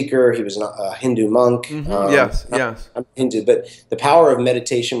EO speaker. He was a Hindu monk. Yes. I'm Hindu, but the power of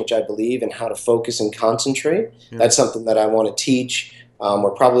meditation, which I believe, and how to focus and concentrate, that's something that I want to teach.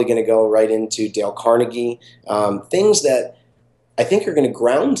 We're probably going to go right into Dale Carnegie, things that I think are going to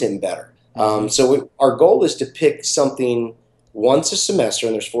ground him better. So our goal is to pick something once a semester,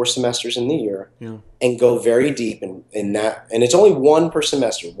 and there's 4 semesters in the year, and go very deep in that. And it's only one per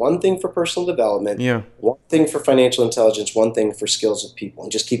semester. One thing for personal development, one thing for financial intelligence, one thing for skills of people,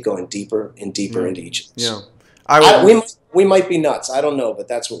 and just keep going deeper and deeper into each of these. We might be nuts. I don't know, but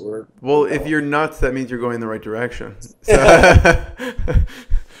that's what we're... Well, if you're nuts, that means you're going in the right direction. So,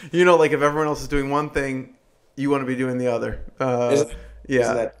 like if everyone else is doing one thing, you want to be doing the other. Isn't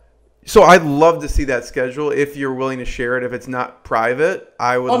that... So I'd love to see that schedule if you're willing to share it. If it's not private,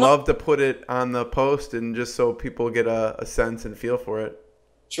 I would love to put it on the post, and just so people get a sense and feel for it.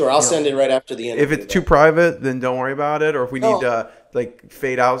 Sure, I'll send it right after the interview. If it's too private, then don't worry about it. Or if we need to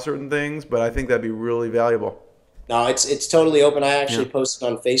fade out certain things, but I think that'd be really valuable. No, it's totally open. I actually posted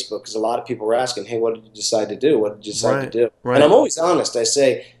on Facebook because a lot of people were asking, "Hey, what did you decide to do? What did you decide to do?" Right. And I'm always honest. I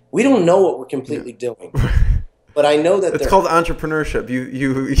say we don't know what we're completely doing. But I know that it's called entrepreneurship. You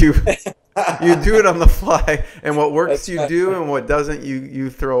do it on the fly, and what works you do, and what doesn't you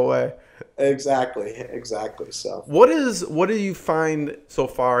throw away. Exactly. So what do you find so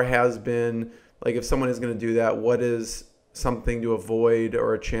far has been, like, if someone is going to do that, what is something to avoid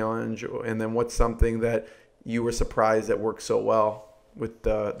or a challenge, and then what's something that you were surprised that worked so well with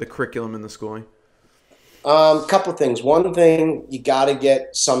the curriculum and the schooling? Couple of things. One thing, you got to get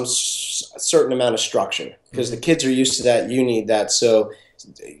a certain amount of structure, because the kids are used to that. You need that. So,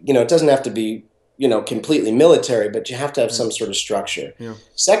 it doesn't have to be, completely military, but you have to have some sort of structure. Yeah.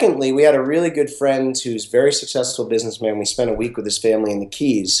 Secondly, we had a really good friend who's a very successful businessman. We spent a week with his family in the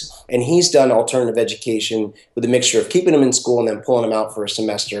Keys, and he's done alternative education with a mixture of keeping them in school and then pulling them out for a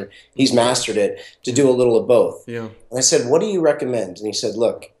semester. He's mastered it to do a little of both. Yeah. And I said, "What do you recommend?" And he said,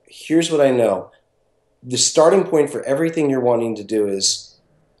 "Look, here's what I know. The starting point for everything you're wanting to do is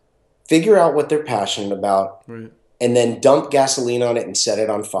figure out what they're passionate about, and then dump gasoline on it and set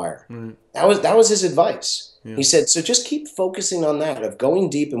it on fire." That was his advice. Yeah. He said, so just keep focusing on that, of going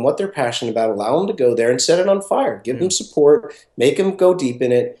deep in what they're passionate about, allow them to go there and set it on fire. Give them support, make them go deep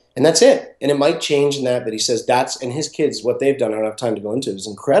in it, and that's it. And it might change in that, but he says and his kids, what they've done, I don't have time to go into it, is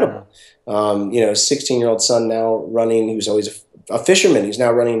incredible. His 16-year-old son now running, he was always a fisherman. He's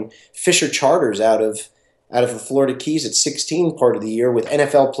now running Fisher charters out of the Florida Keys at 16 part of the year, with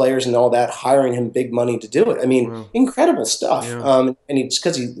NFL players and all that hiring him big money to do it. I mean, incredible stuff. Yeah. And it's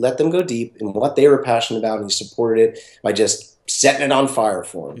because he let them go deep in what they were passionate about, and he supported it by just setting it on fire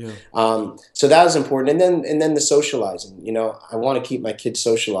for them. Yeah. So that was important. And then the socializing. I want to keep my kids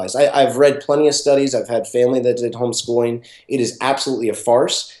socialized. I've read plenty of studies. I've had family that did homeschooling. It is absolutely a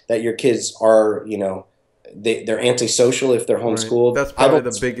farce that your kids are, they're antisocial if they're homeschooled. That's probably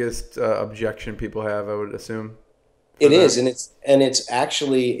the biggest objection people have, I would assume. It is, and it's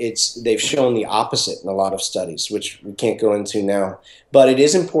actually they've shown the opposite in a lot of studies, which we can't go into now. But it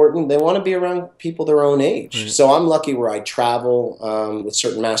is important. They want to be around people their own age. Right. So I'm lucky where I travel with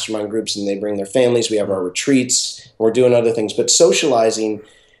certain mastermind groups, and they bring their families. We have our retreats. We're doing other things, but socializing.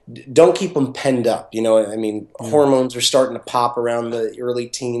 Don't keep them penned up. Hormones are starting to pop around the early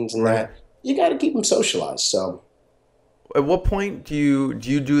teens, and that. You got to keep them socialized. So, at what point do you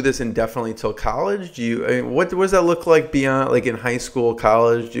do this indefinitely till college? What does that look like beyond, like in high school,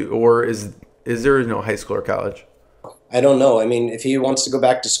 college, or is there no high school or college? I don't know. If he wants to go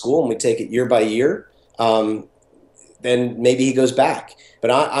back to school and we take it year by year, then maybe he goes back. But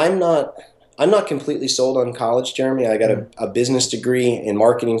I'm not completely sold on college, Jeremy. I got a business degree in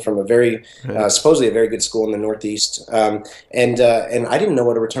marketing from a supposedly a very good school in the Northeast, and I didn't know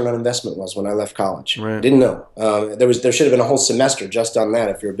what a return on investment was when I left college. Right. Didn't know. There should have been a whole semester just on that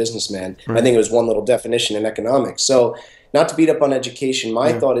if you're a businessman. Right. I think it was one little definition in economics. So, not to beat up on education,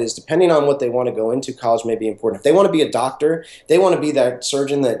 my thought is, depending on what they want to go into, college may be important. If they want to be a doctor, they want to be that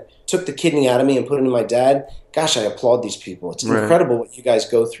surgeon that took the kidney out of me and put it in my dad, gosh, I applaud these people. It's incredible what you guys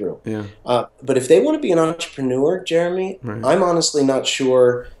go through. Yeah. But if they want to be an entrepreneur, Jeremy, I'm honestly not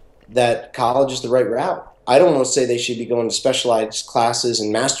sure that college is the right route. I don't want to say they should be going to specialized classes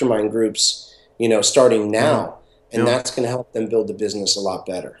and mastermind groups, starting now. And that's going to help them build the business a lot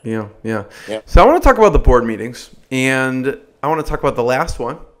better. Yeah. So I want to talk about the board meetings, and I want to talk about the last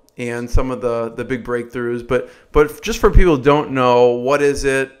one and some of the big breakthroughs. But just for people who don't know, what is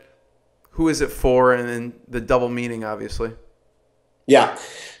it? Who is it for? And then the double meaning, obviously. Yeah.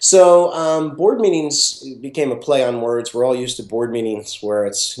 So board meetings became a play on words. We're all used to board meetings where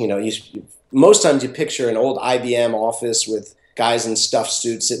it's, most times you picture an old IBM office with guys in stuffed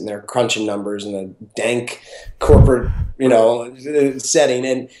suits sitting there crunching numbers in a dank corporate, setting.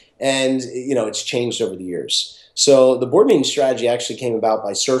 And it's changed over the years. So the board meeting strategy actually came about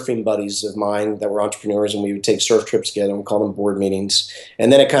by surfing buddies of mine that were entrepreneurs, and we would take surf trips together and we call them board meetings.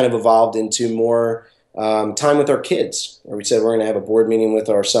 And then it kind of evolved into more time with our kids, where we said we're going to have a board meeting with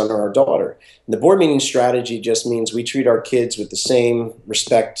our son or our daughter. And the board meeting strategy just means we treat our kids with the same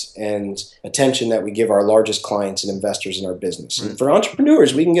respect and attention that we give our largest clients and investors in our business. And for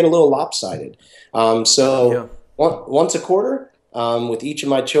entrepreneurs, we can get a little lopsided. Once a quarter, with each of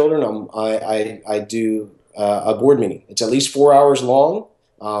my children, I do a board meeting. It's at least 4 hours long,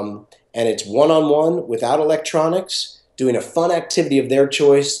 and it's one-on-one without electronics, doing a fun activity of their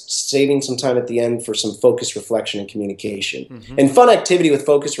choice, saving some time at the end for some focused reflection and communication. And fun activity with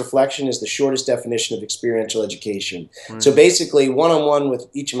focused reflection is the shortest definition of experiential education. So basically, one-on-one with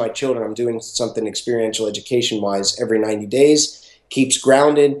each of my children, I'm doing something experiential education-wise every 90 days, keeps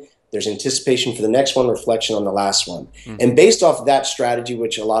grounded. There's anticipation for the next one, reflection on the last one. And based off of that strategy,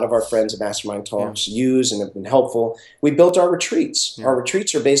 which a lot of our friends at Mastermind Talks use and have been helpful, we built our retreats. Our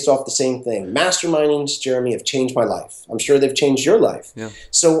retreats are based off the same thing. Mastermindings, Jeremy, have changed my life. I'm sure they've changed your life.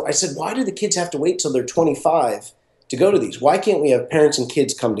 So I said, why do the kids have to wait till they're 25 to go to these? Why can't we have parents and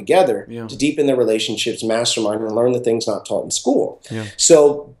kids come together to deepen their relationships, mastermind, and learn the things not taught in school?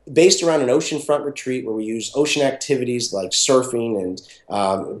 So based around an oceanfront retreat where we use ocean activities like surfing and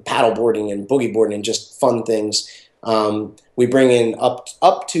paddleboarding and boogie boarding and just fun things, we bring in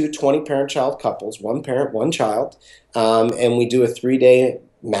up to 20 parent-child couples, one parent, one child, and we do a 3-day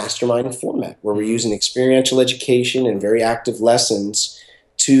mastermind format where we're using experiential education and very active lessons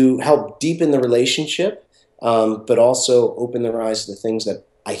to help deepen the relationship, but also open their eyes to the things that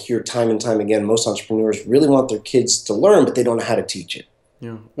I hear time and time again. Most entrepreneurs really want their kids to learn, but they don't know how to teach it.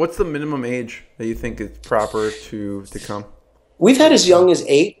 What's the minimum age that you think is proper to come? We've had as young as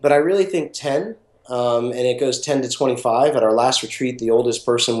 8, but I really think 10, and it goes 10 to 25. At our last retreat, the oldest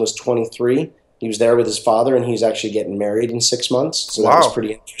person was 23. He was there with his father, and he's actually getting married in 6 months. So that was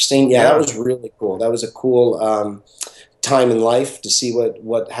pretty interesting. Yeah, that was really cool. That was a cool time in life to see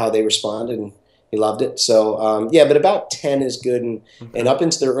how they responded, and he loved it. So, but about 10 is good, and up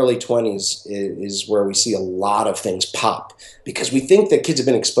into their early 20s is where we see a lot of things pop, because we think that kids have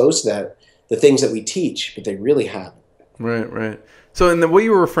been exposed to the things that we teach, but they really haven't. Right. So, and what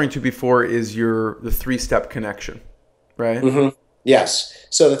you were referring to before is the 3-step connection, right? Yes.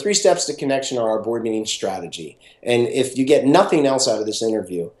 So the 3 steps to connection are our board meeting strategy. And if you get nothing else out of this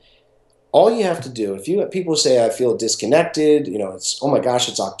interview, all you have to do, people say, I feel disconnected, it's, oh my gosh,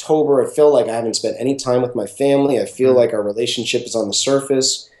 it's October, I feel like I haven't spent any time with my family, I feel like our relationship is on the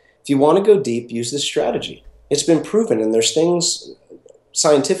surface. If you want to go deep, use this strategy. It's been proven, and there's things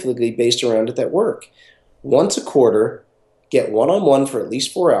scientifically based around it that work. Once a quarter, get one-on-one for at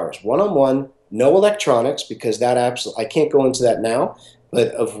least 4 hours. One-on-one, no electronics, because I can't go into that now,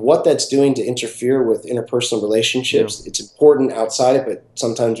 but of what that's doing to interfere with interpersonal relationships. It's important outside it, but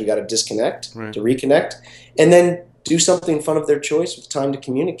sometimes we got to disconnect to reconnect, and then do something fun of their choice with time to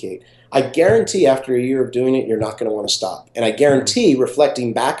communicate. I guarantee after a year of doing it, you're not going to want to stop. And I guarantee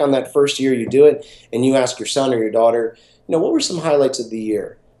reflecting back on that first year you do it, and you ask your son or your daughter, what were some highlights of the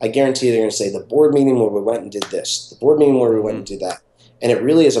year? I guarantee they're going to say the board meeting where we went and did this, the board meeting where we went and did that. And it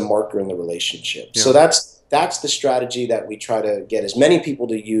really is a marker in the relationship. So that's the strategy that we try to get as many people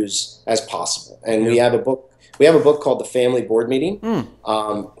to use as possible. And we have a book. We have a book called The Family Board Meeting.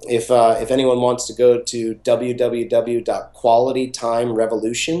 If anyone wants to go to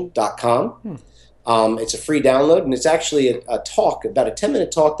www.qualitytimerevolution.com, it's a free download, and it's actually a talk, about a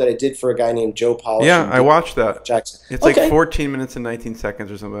 10-minute talk that I did for a guy named Joe Polish. Yeah, I watched that. Jackson. It's like 14 minutes and 19 seconds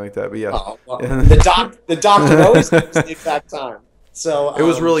or something like that. But yes. The doctor always gives the exact time. So it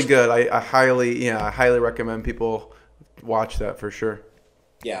was really good. I highly recommend people watch that for sure.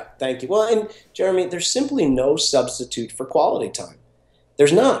 Yeah, thank you. Well, and Jeremy, there's simply no substitute for quality time.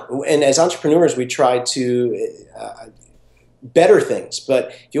 There's not. And as entrepreneurs, we try to better things. But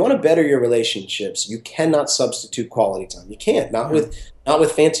if you want to better your relationships, you cannot substitute quality time. You can't. Not with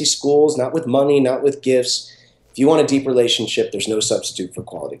fancy schools, not with money, not with gifts. If you want a deep relationship, there's no substitute for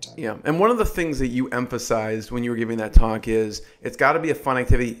quality time. Yeah, and one of the things that you emphasized when you were giving that talk is it's got to be a fun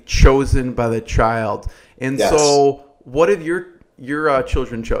activity chosen by the child. And so what did your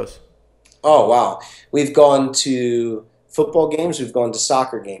children chose? Oh, wow. We've gone to football games. We've gone to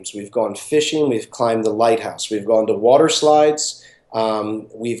soccer games. We've gone fishing. We've climbed the lighthouse. We've gone to water slides.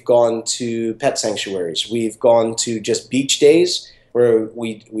 We've gone to pet sanctuaries. We've gone to just beach days where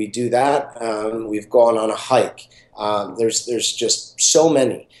we do that. We've gone on a hike. There's just so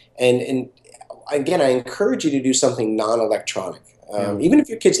many. And again, I encourage you to do something non-electronic, even if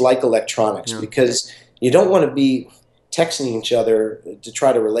your kids like electronics, because you don't want to be texting each other to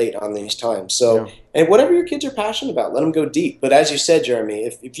try to relate on these times. So, and whatever your kids are passionate about, let them go deep. But as you said, Jeremy,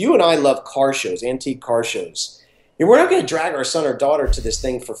 if you and I love car shows, antique car shows, we're not going to drag our son or daughter to this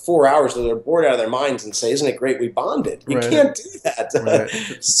thing for 4 hours till they're bored out of their minds and say, isn't it great we bonded? You can't do that.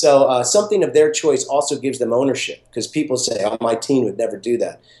 Right. So something of their choice also gives them ownership, because people say, oh, my teen would never do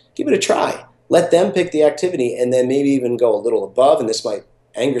that. Give it a try. Let them pick the activity, and then maybe even go a little above, and this might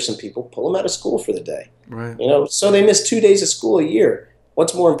anger some people, pull them out of school for the day. Right. So they miss 2 days of school a year.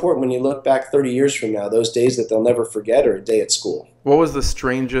 What's more important when you look back 30 years from now? Those days that they'll never forget, or a day at school. What was the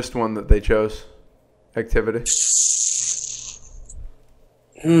strangest one that they chose? Activity?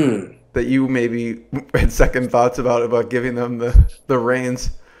 That you maybe had second thoughts about giving them the reins?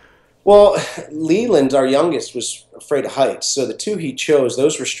 Well, Leland, our youngest, was afraid of heights. So the two he chose,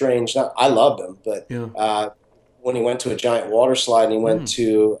 those were strange. I loved them, but when he went to a giant water slide and he went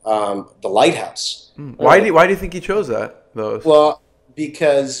to the lighthouse. Why do you think he chose those? Well,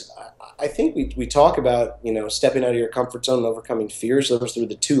 because I think we talk about, stepping out of your comfort zone and overcoming fears. Those were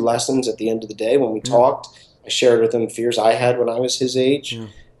the two lessons at the end of the day when we talked. I shared with him fears I had when I was his age.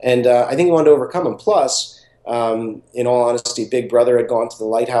 And I think he wanted to overcome them. Plus, in all honesty, Big Brother had gone to the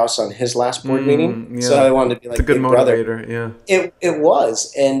lighthouse on his last board meeting. So I wanted to be like Big Brother. It's a good motivator, It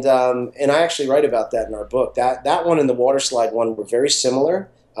was. And I actually write about that in our book. That one and the water slide one were very similar.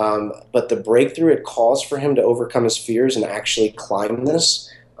 But the breakthrough it caused for him to overcome his fears and actually climb this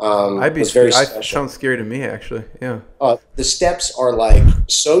was very special. Sounds scary to me, actually. Yeah. The steps are like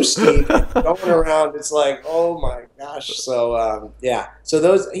so steep, going around. It's like, oh my gosh. So So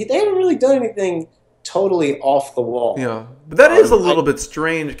they haven't really done anything totally off the wall. Yeah, but that is a little bit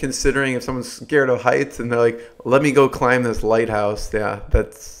strange, considering if someone's scared of heights and they're like, "Let me go climb this lighthouse." Yeah,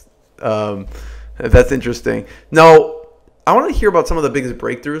 that's interesting. Now, I want to hear about some of the biggest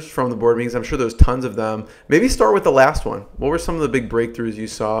breakthroughs from the board meetings. I'm sure there's tons of them. Maybe start with the last one. What were some of the big breakthroughs you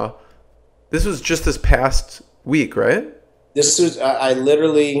saw? This was just this past week, right? This was I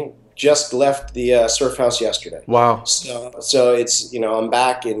literally just left the surf house yesterday. Wow. So it's I'm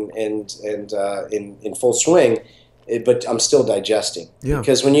back in full swing, but I'm still digesting. Yeah.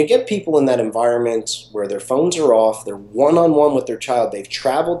 Because when you get people in that environment where their phones are off, they're one-on-one with their child, they've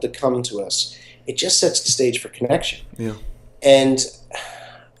traveled to come to us, it just sets the stage for connection. Yeah. And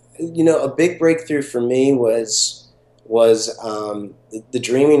a big breakthrough for me was the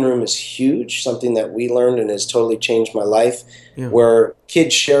dreaming room is huge, something that we learned and has totally changed my life, where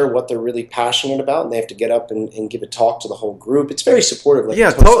kids share what they're really passionate about, and they have to get up and give a talk to the whole group. It's very supportive.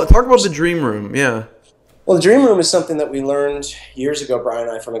 Talk about the dream room. Yeah. Well, the dream room is something that we learned years ago, Brian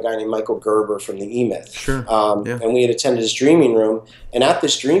and I, from a guy named Michael Gerber from the E-Myth. Sure. And we had attended his dreaming room, and at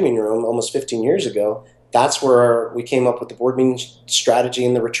this dreaming room, almost 15 years ago, that's where we came up with the board meeting strategy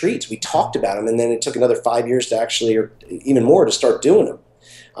and the retreats. We talked about them, and then it took another 5 years to actually, or even more, to start doing them.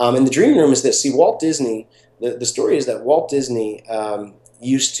 And the dreaming room is this. See, Walt Disney, the story is that Walt Disney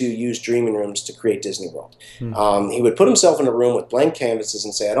used to use dreaming rooms to create Disney World. He would put himself in a room with blank canvases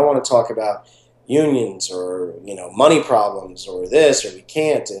and say, I don't want to talk about unions or money problems or this, or we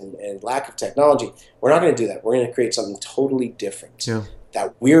can't, and lack of technology. We're not going to do that. We're going to create something totally different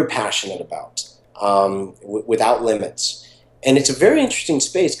that we're passionate about. Without limits. And it's a very interesting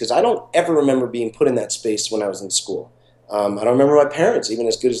space, because I don't ever remember being put in that space when I was in school. I don't remember my parents, even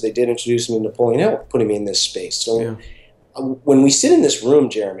as good as they did introduce me to Napoleon Hill, putting me in this space. So when we sit in this room,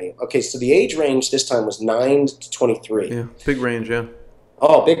 Jeremy, so the age range this time was 9 to 23. Yeah, big range, yeah.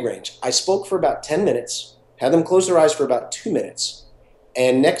 Oh, big range. I spoke for about 10 minutes, had them close their eyes for about 2 minutes,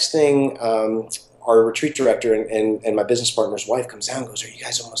 and next thing, our retreat director and my business partner's wife comes down and goes, are you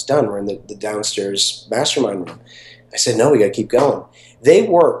guys almost done? We're in the downstairs mastermind room. I said, no, we got to keep going. They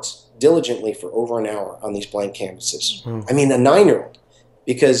worked diligently for over an hour on these blank canvases. I mean, a 9-year-old.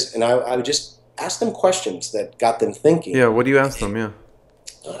 And I would just ask them questions that got them thinking. Yeah, what do you ask them? Yeah.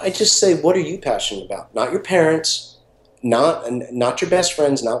 I just say, what are you passionate about? Not your parents, not your best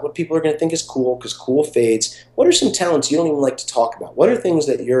friends, not what people are going to think is cool, because cool fades. What are some talents you don't even like to talk about? What are things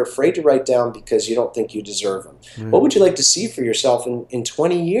that you're afraid to write down because you don't think you deserve them? What would you like to see for yourself in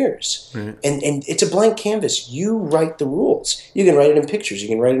 20 years? And it's a blank canvas. You write the rules. You can write it in pictures. You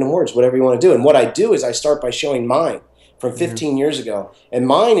can write it in words, whatever you want to do. And what I do is I start by showing mine from 15 years ago. And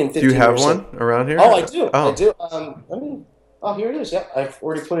mine in 15 years. Do you have one around here? Oh, I do. I do. Here it is. Yeah, I've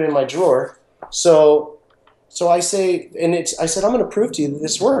already put it in my drawer. So I say, I said, I'm going to prove to you that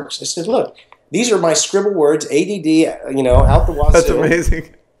this works. I said, look, these are my scribble words, ADD, out the wazoo. That's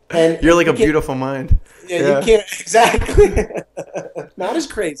amazing. And you're like a beautiful mind. Yeah, you can't, exactly. Not as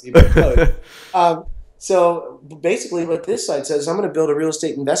crazy, but close. So basically what this site says, I'm going to build a real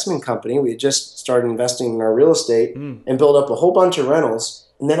estate investment company. We had just started investing in our real estate and build up a whole bunch of rentals.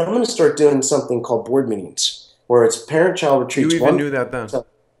 And then I'm going to start doing something called board meetings, where it's parent-child retreats. You even knew that then?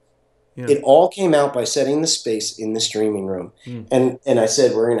 Yeah. It all came out by setting the space in the streaming room. And I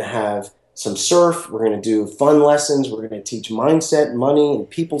said, we're going to have some surf. We're going to do fun lessons. We're going to teach mindset, money, and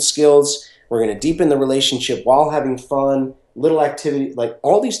people skills. We're going to deepen the relationship while having fun, little activity, like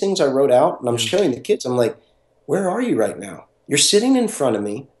all these things I wrote out. And I'm showing the kids. I'm like, where are you right now? You're sitting in front of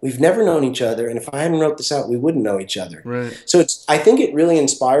me. We've never known each other. And if I hadn't wrote this out, we wouldn't know each other. Right. So I think it really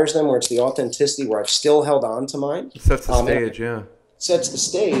inspires them, where it's the authenticity, where I've still held on to mine. It sets the stage, yeah. Sets the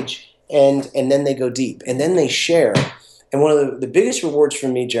stage, and then they go deep. And then they share. And one of the biggest rewards for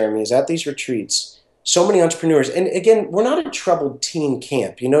me, Jeremy, is at these retreats, so many entrepreneurs. And again, we're not a troubled teen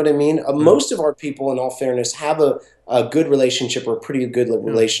camp. You know what I mean? Most of our people, in all fairness, have a good relationship, or a pretty good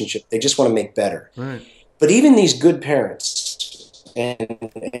relationship. They just want to make better. Right. But even these good parents and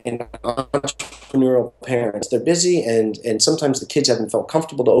entrepreneurial parents, they're busy, and sometimes the kids haven't felt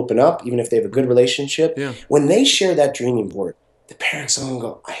comfortable to open up, even if they have a good relationship. Yeah. When they share that dreaming board, the parents often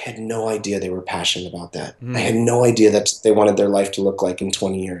go, I had no idea they were passionate about that. I had no idea that they wanted their life to look like in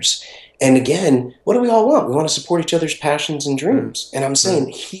 20 years. And again, what do we all want? We want to support each other's passions and dreams. And I'm saying,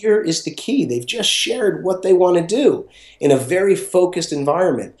 here is the key. They've just shared what they want to do in a very focused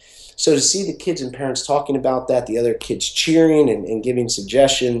environment. So to see the kids and parents talking about that, the other kids cheering and giving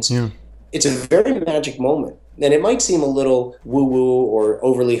suggestions, it's a very magic moment. And it might seem a little woo-woo or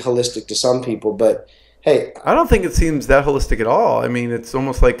overly holistic to some people, but hey. I don't think it seems that holistic at all. I mean, it's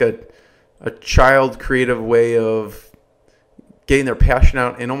almost like a child creative way of getting their passion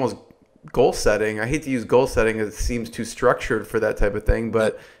out, and almost goal setting. I hate to use goal setting, as it seems too structured for that type of thing,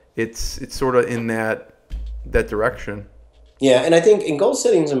 but it's sort of in that direction. Yeah, and I think goal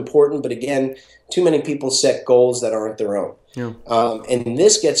setting is important, but again, too many people set goals that aren't their own. Yeah. And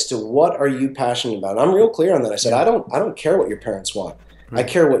this gets to, what are you passionate about? And I'm real clear on that. I said, I don't care what your parents want. I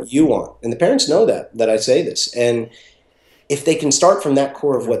care what you want. And the parents know that I say this. And if they can start from that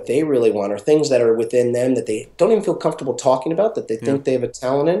core of what they really want, or things that are within them that they don't even feel comfortable talking about, that they think they have a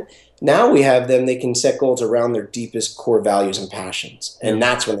talent in, now we have them, they can set goals around their deepest core values and passions. And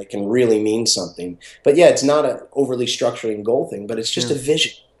that's when they can really mean something. But yeah, it's not an overly structuring goal thing, but it's just a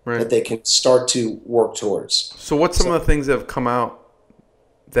vision that they can start to work towards. So what's some of the things that have come out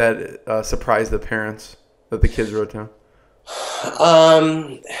that surprised the parents that the kids wrote down?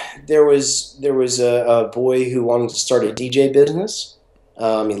 There was a boy who wanted to start a DJ business. He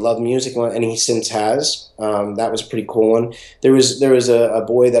loved music, and he since has. That was a pretty cool one. There was a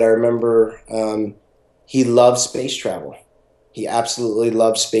boy that I remember. He loved space travel. He absolutely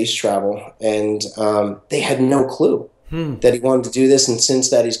loved space travel, and they had no clue that he wanted to do this. And since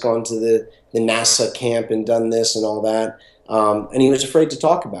that, he's gone to the NASA camp and done this and all that. And he was afraid to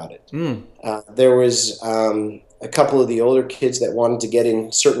talk about it. There was a couple of the older kids that wanted to get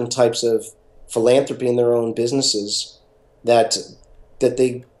in certain types of philanthropy in their own businesses that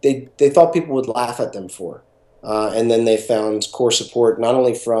they thought people would laugh at them for. And then they found core support, not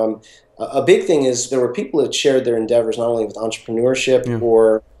only from a big thing is there were people that shared their endeavors not only with entrepreneurship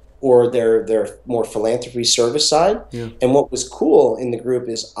or their more philanthropy service side. And what was cool in the group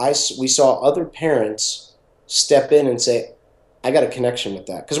is we saw other parents step in and say, I got a connection with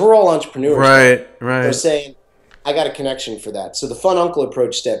that. Because we're all entrepreneurs. Right. They're saying, I got a connection for that. So the fun uncle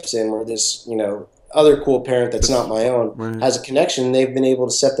approach steps in, where this, other cool parent that's not my own has a connection. They've been able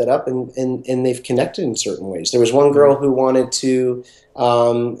to set that up, and they've connected in certain ways. There was one girl who wanted to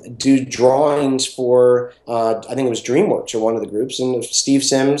do drawings for, I think it was DreamWorks or one of the groups, and Steve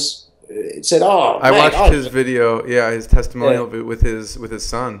Sims said, "Oh, I watched his video, his testimonial with his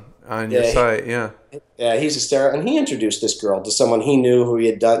son on your site, Yeah, he's hysterical. And he introduced this girl to someone he knew who he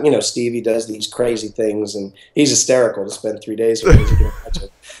had done. Stevie does these crazy things, and he's hysterical to spend 3 days with him.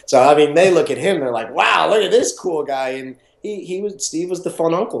 So, I mean, they look at him, they're like, wow, look at this cool guy. And Steve was the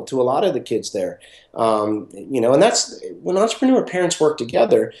fun uncle to a lot of the kids there. And that's when entrepreneur parents work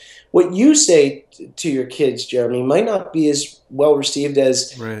together. What you say to your kids, Jeremy, might not be as well received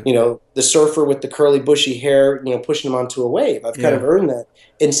as, the surfer with the curly bushy hair, pushing him onto a wave. I've kind of earned that.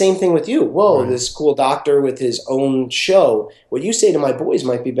 And same thing with you. Whoa, this cool doctor with his own show. What you say to my boys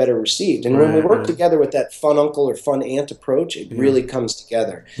might be better received. And when we work together with that fun uncle or fun aunt approach, it really comes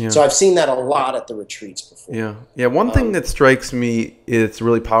together. So I've seen that a lot at the retreats before. Yeah. One thing that strikes me is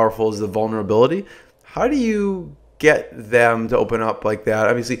really powerful is the vulnerability. How do you get them to open up like that?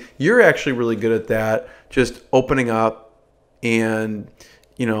 Obviously, you're actually really good at that, just opening up and,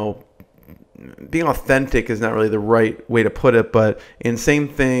 being authentic is not really the right way to put it, but same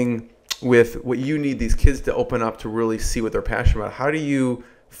thing with what you need these kids to open up to really see what they're passionate about. How do you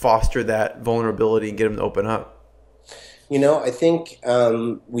foster that vulnerability and get them to open up? I think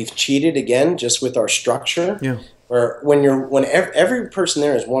we've cheated again just with our structure. Yeah. Where when every person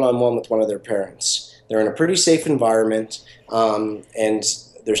there is one-on-one with one of their parents. They're in a pretty safe environment, and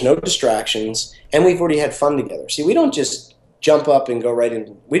there's no distractions, and we've already had fun together. See, we don't just jump up and go right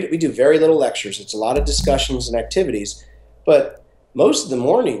in. We do very little lectures. It's a lot of discussions and activities, but most of the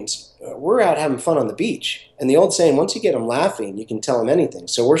mornings we're out having fun on the beach. And the old saying, once you get them laughing, you can tell them anything.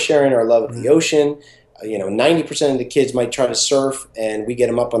 So we're sharing our love of the ocean. 90% of the kids might try to surf, and we get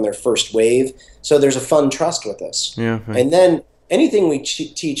them up on their first wave. So there's a fun trust with us. Yeah. Right. And then anything we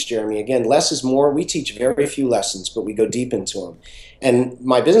teach, Jeremy, again, less is more. We teach very few lessons, but we go deep into them. And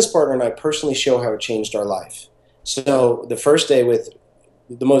my business partner and I personally show how it changed our life. So the first day with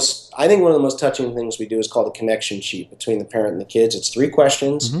I think one of the most touching things we do is called a connection sheet between the parent and the kids. It's 3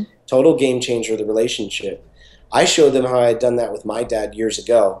 questions, total game changer of the relationship. I showed them how I had done that with my dad years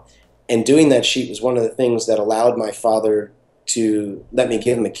ago. And doing that sheet was one of the things that allowed my father to let me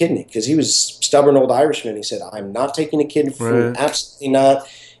give him a kidney, because he was a stubborn old Irishman. He said, I'm not taking a kidney from you, absolutely not.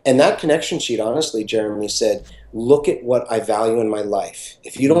 And that connection sheet, honestly, Jeremy, said, look at what I value in my life.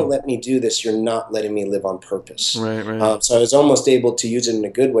 If you don't let me do this, you're not letting me live on purpose. Right. So I was almost able to use it in a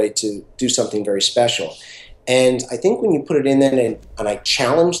good way to do something very special. And I think when you put it in there and I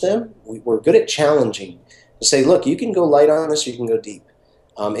challenge them, we're good at challenging, to say, look, you can go light on this or you can go deep.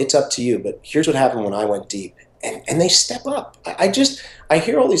 It's up to you, but here's what happened when I went deep. And they step up. I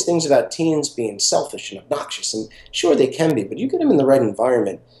hear all these things about teens being selfish and obnoxious, and sure they can be, but you get them in the right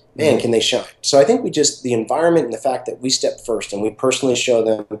environment, man, can they shine. So I think the environment and the fact that we step first and we personally show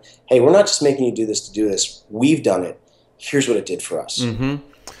them, hey, we're not just making you do this to do this. We've done it. Here's what it did for us. And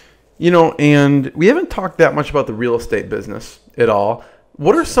we haven't talked that much about the real estate business at all.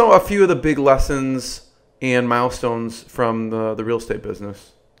 What are a few of the big lessons and milestones from the real estate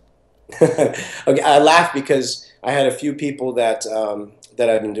business? Okay, I laugh because I had a few people that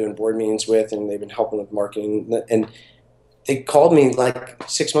I've been doing board meetings with, and they've been helping with marketing, and they called me like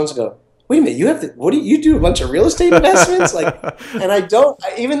 6 months ago. Wait a minute, what do you do? A bunch of real estate investments? And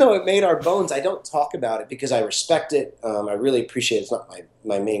even though it made our bones, I don't talk about it because I respect it. I really appreciate it. It's not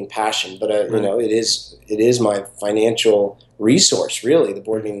my main passion, but it is my financial resource, really. The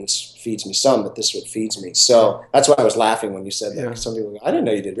board meetings feeds me some, but this is what feeds me. So that's why I was laughing when you said that. Yeah. Some people go, I didn't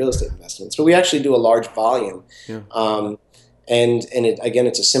know you did real estate investments, but we actually do a large volume. Yeah.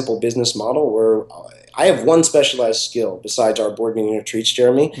 It's a simple business model where I have one specialized skill besides our board meeting retreats,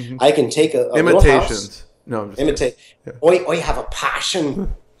 Jeremy. I can take a little house. No, I'm just imitate. Yeah. I have a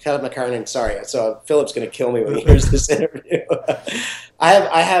passion. Caleb McCarnan, sorry. So Philip's going to kill me when he hears this interview.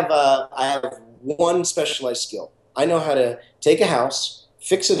 I have one specialized skill. I know how to take a house,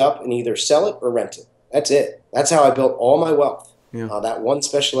 fix it up, and either sell it or rent it. That's it. That's how I built all my wealth. Yeah. That one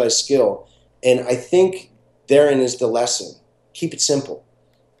specialized skill. And I think therein is the lesson. Keep it simple.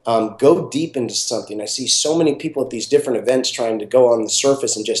 Go deep into something. I see so many people at these different events trying to go on the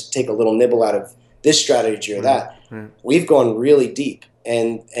surface and just take a little nibble out of this strategy or that. We've gone really deep,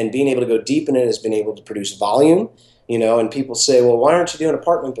 and being able to go deep in it has been able to produce volume. And people say, well, why aren't you doing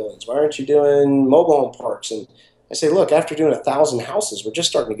apartment buildings? Why aren't you doing mobile home parks? And I say, look, after doing 1,000 houses, we're just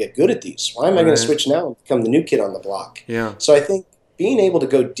starting to get good at these. Why am I going to switch now and become the new kid on the block? Yeah. So I think being able to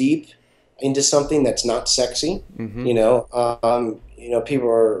go deep into something that's not sexy, people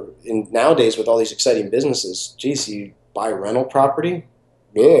are nowadays with all these exciting businesses. Geez, you buy rental property?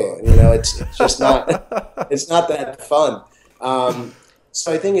 Yeah, it's just not. It's not that fun.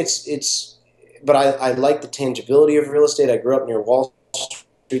 So I think but I like the tangibility of real estate. I grew up near Wall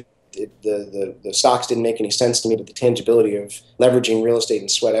Street. The stocks didn't make any sense to me, but the tangibility of leveraging real estate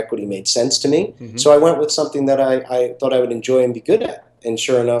and sweat equity made sense to me. So I went with something that I thought I would enjoy and be good at. And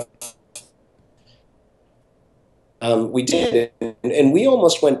sure enough, we did, and we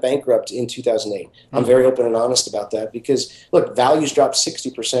almost went bankrupt in 2008. I'm very open and honest about that because, look, values dropped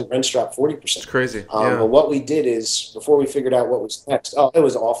 60%, rents dropped 40%. It's crazy. But what we did is, before we figured out what was next, it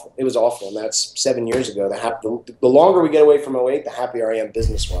was awful. It was awful, and that's 7 years ago. The longer we get away from 2008, the happier I am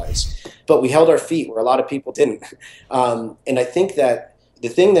business-wise. But we held our feet where a lot of people didn't. And I think that the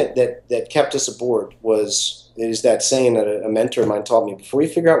thing that kept us aboard is that saying that a mentor of mine taught me: before you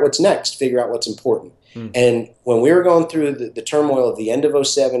figure out what's next, figure out what's important. And when we were going through the turmoil of the end of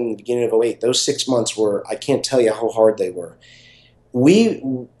 2007 and the beginning of 2008, those 6 months I can't tell you how hard they were.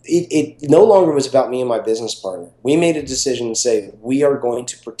 It no longer was about me and my business partner. We made a decision to say, we are going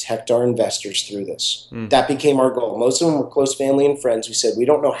to protect our investors through this. That became our goal. Most of them were close family and friends. We said, we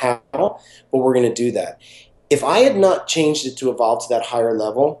don't know how, but we're going to do that. if I had not changed it to evolve to that higher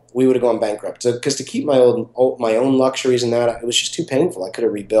level, we would have gone bankrupt. Because to keep my own luxuries and that, it was just too painful. I could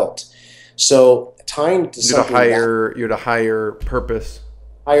have rebuilt. So tying to something you had a higher purpose.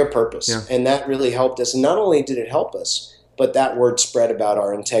 Higher purpose. Yeah. And that really helped us. And not only did it help us, but that word spread about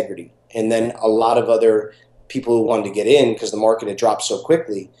our integrity. And then a lot of other people who wanted to get in because the market had dropped so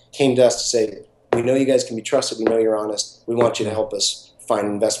quickly came to us to say, we know you guys can be trusted. We know you're honest. We want you to help us find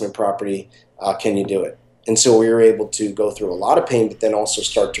investment property. Can you do it? And so we were able to go through a lot of pain, but then also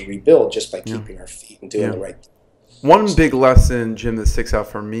start to rebuild just by keeping our feet and doing the right thing. One big lesson, Jim, that sticks out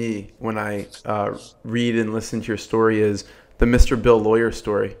for me when I read and listen to your story is the Mr. Bill lawyer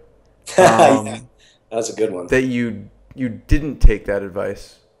story. Yeah, that's a good one. That you didn't take that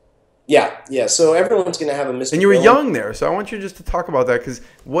advice. Yeah. So everyone's going to have a Mr. And you were Bill. young there, so I want you just to talk about that because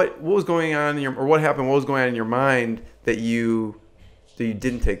what was going on in what happened? What was going on in your mind that you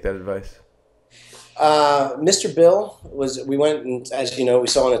didn't take that advice? Mr. Bill we went and, as you know, we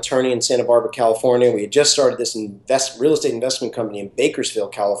saw an attorney in Santa Barbara, California. We had just started this real estate investment company in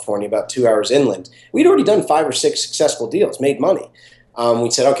Bakersfield, California, about 2 hours inland. We'd already done 5 or 6 successful deals, made money.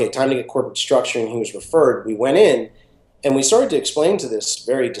 We said, okay, time to get corporate structure, and he was referred. We went in, and we started to explain to this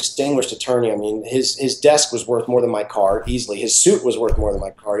very distinguished attorney. I mean, his desk was worth more than my car, easily. His suit was worth more than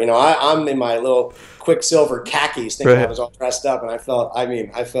my car. You know, I'm in my little Quicksilver khakis thinking I was all dressed up, and I felt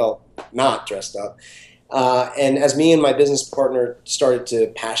not dressed up. And as me and my business partner started to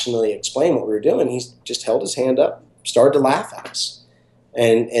passionately explain what we were doing, he just held his hand up, started to laugh at us.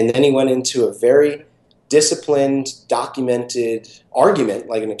 And then he went into a very disciplined, documented argument,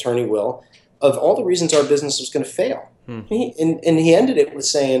 like an attorney will, of all the reasons our business was going to fail. And he ended it with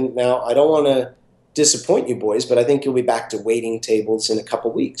saying, now, I don't want to disappoint you boys, but I think you'll be back to waiting tables in a couple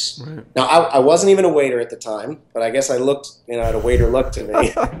weeks. Right. Now, I wasn't even a waiter at the time, but I guess I looked, had a waiter look to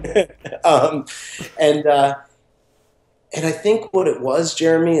me. And I think what it was,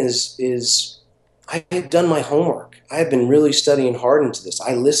 Jeremy, is I had done my homework. I had been really studying hard into this.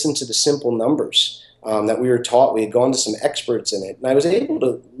 I listened to the simple numbers that we were taught. We had gone to some experts in it. And I was able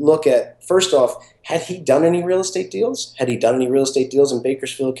to look at, first off, had he done any real estate deals? Had he done any real estate deals in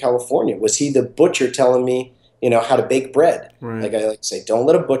Bakersfield, California? Was he the butcher telling me, how to bake bread? Right. Like I like to say, don't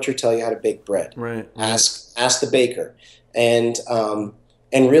let a butcher tell you how to bake bread. Right. Ask the baker. And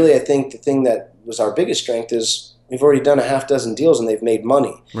really, I think the thing that was our biggest strength is we've already done a half dozen deals and they've made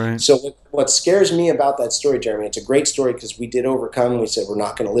money. Right. So what scares me about that story, Jeremy, it's a great story because we did overcome. We said we're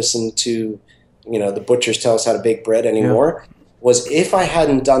not going to listen to the butchers tell us how to bake bread anymore, was if I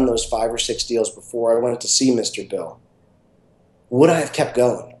hadn't done those 5 or 6 deals before I went to see Mr. Bill, would I have kept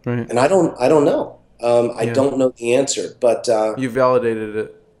going? Right. And I don't know. I don't know the answer, but you validated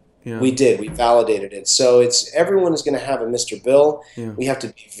it. Yeah. We did. We validated it. So everyone is going to have a Mr. Bill. Yeah. We have to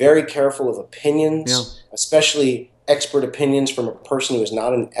be very careful of opinions, especially expert opinions from a person who is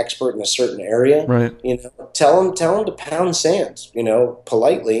not an expert in a certain area. Right. Tell them to pound sand,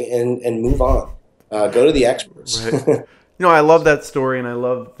 politely and move on. Go to the experts. Right. I love that story, and I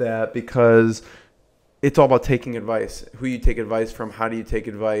love that because it's all about taking advice. Who you take advice from, how do you take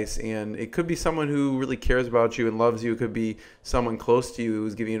advice, and it could be someone who really cares about you and loves you. It could be someone close to you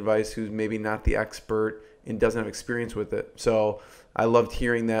who's giving you advice who's maybe not the expert and doesn't have experience with it. So I loved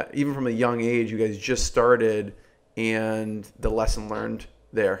hearing that. Even from a young age, you guys just started, and the lesson learned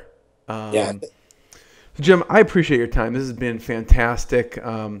there. Jim, I appreciate your time. This has been fantastic.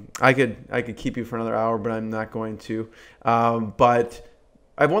 I could keep you for another hour, but I'm not going to. But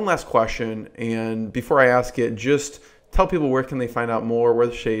I have one last question, and before I ask it, just tell people where can they find out more,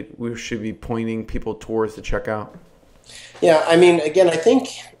 where we should be pointing people towards to check out. Yeah, I mean, again, I think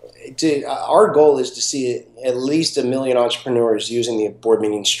our goal is to see at least 1 million entrepreneurs using the board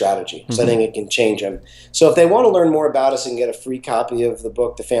meeting strategy, because I think it can change them. So if they want to learn more about us and get a free copy of the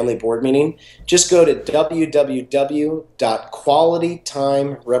book, The Family Board Meeting, just go to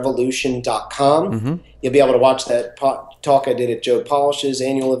www.qualitytimerevolution.com. You'll be able to watch that talk I did at Joe Polish's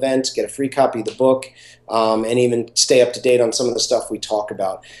annual event, get a free copy of the book, and even stay up to date on some of the stuff we talk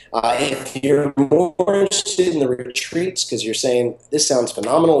about. If you're more interested in the retreats, because you're saying, this sounds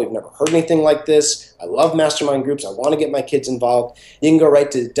phenomenal, we've never heard anything like this, I love mastermind groups, I want to get my kids involved, you can go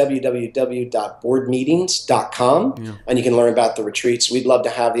right to www.boardmeetings.com, and you can learn about the retreats. We'd love to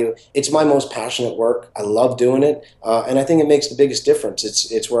have you. It's my most passionate work. I love doing it, and I think it makes the biggest difference.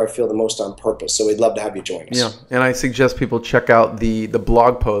 It's where I feel the most on purpose, so we'd love to have you join us. Yeah, and I suggest people check out the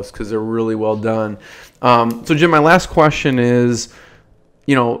blog posts because they're really well done. So Jim, my last question is,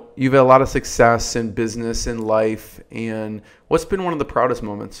 you've had a lot of success in business and life, and what's been one of the proudest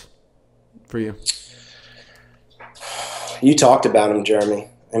moments for you? You talked about them, Jeremy.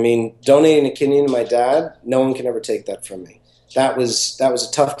 I mean, donating a kidney to my dad, no one can ever take that from me. That was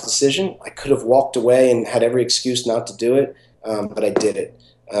a tough decision. I could have walked away and had every excuse not to do it, but I did it.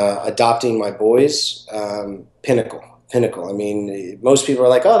 Adopting my boys, pinnacle. I mean, most people are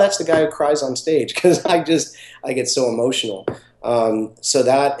like, oh, that's the guy who cries on stage, because I get so emotional. So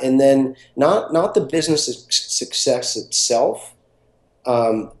that, and then not the business success itself,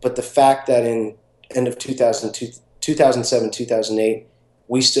 but the fact that in end of 2007, 2008,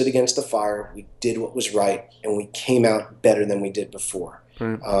 we stood against the fire, we did what was right, and we came out better than we did before.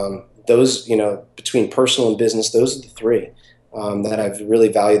 Right. Those, between personal and business, those are the three that I've really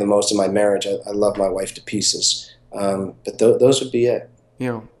valued the most in my marriage. I love my wife to pieces. But those would be it.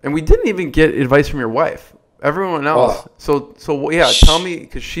 And we didn't even get advice from your wife. Everyone else. So yeah, tell me,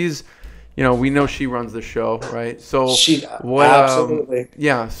 because she's, we know she runs the show, right? So what? Absolutely.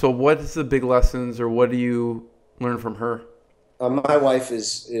 So what is the big lessons, or what do you learn from her? My wife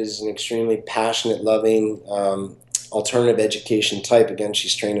is an extremely passionate, loving, alternative education type. Again,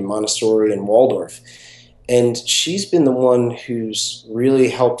 she's trained in Montessori and Waldorf. And she's been the one who's really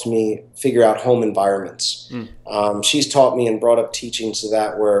helped me figure out home environments. She's taught me and brought up teachings to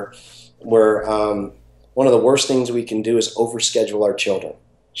that where one of the worst things we can do is overschedule our children.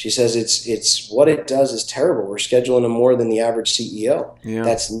 She says it's what it does is terrible. We're scheduling them more than the average CEO. Yeah.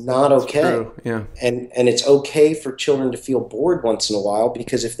 That's not okay. That's true. Yeah. And it's okay for children to feel bored once in a while,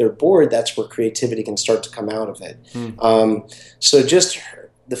 because if they're bored, that's where creativity can start to come out of it. So just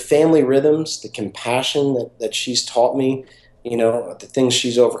the family rhythms, the compassion that she's taught me, the things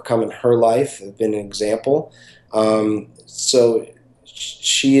she's overcome in her life have been an example. So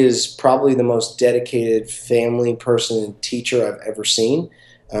she is probably the most dedicated family person and teacher I've ever seen.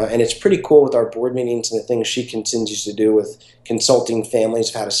 And it's pretty cool with our board meetings and the things she continues to do with consulting families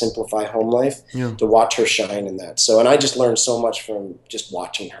of how to simplify home life, to watch her shine in that. So, and I just learned so much from just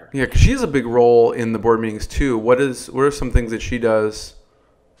watching her. Yeah, because she has a big role in the board meetings too. What are some things that she does?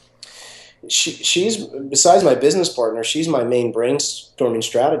 She's, besides my business partner, she's my main brainstorming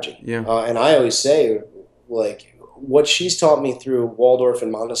strategy. Yeah. And I always say, like, what she's taught me through Waldorf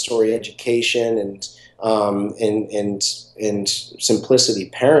and Montessori education and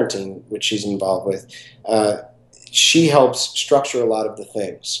simplicity parenting, which she's involved with, she helps structure a lot of the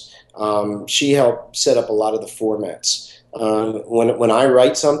things. She helped set up a lot of the formats. When I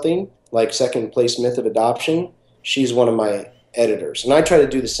write something like Second Place Myth of Adoption, she's one of my editors, and I try to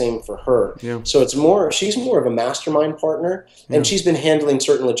do the same for her. Yeah. So she's more of a mastermind partner, and she's been handling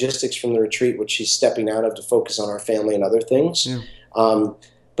certain logistics from the retreat, which she's stepping out of to focus on our family and other things. Yeah.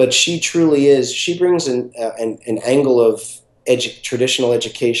 But she truly is. She brings an angle of traditional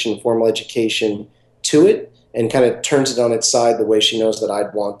education, formal education to it, and kind of turns it on its side the way she knows that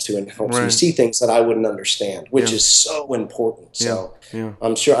I'd want to, and helps me see things that I wouldn't understand, which is so important. So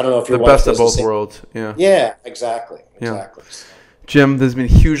I'm sure, I don't know if your the wife best of does both worlds. Yeah. Yeah, exactly. Jim, this has been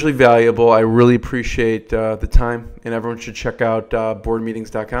hugely valuable. I really appreciate the time, and everyone should check out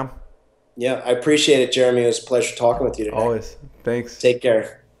boardmeetings.com. Yeah, I appreciate it, Jeremy. It was a pleasure talking with you today. Always. Thanks. Take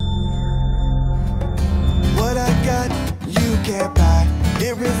care. What I got, you can't buy.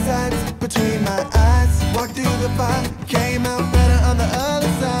 It resides between my eyes. Walked through the fire, came out better on the other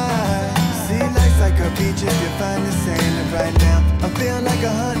side. See, life's like a beach if you find the sand. And right now, I feel like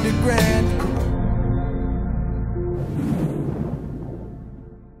 $100 grand.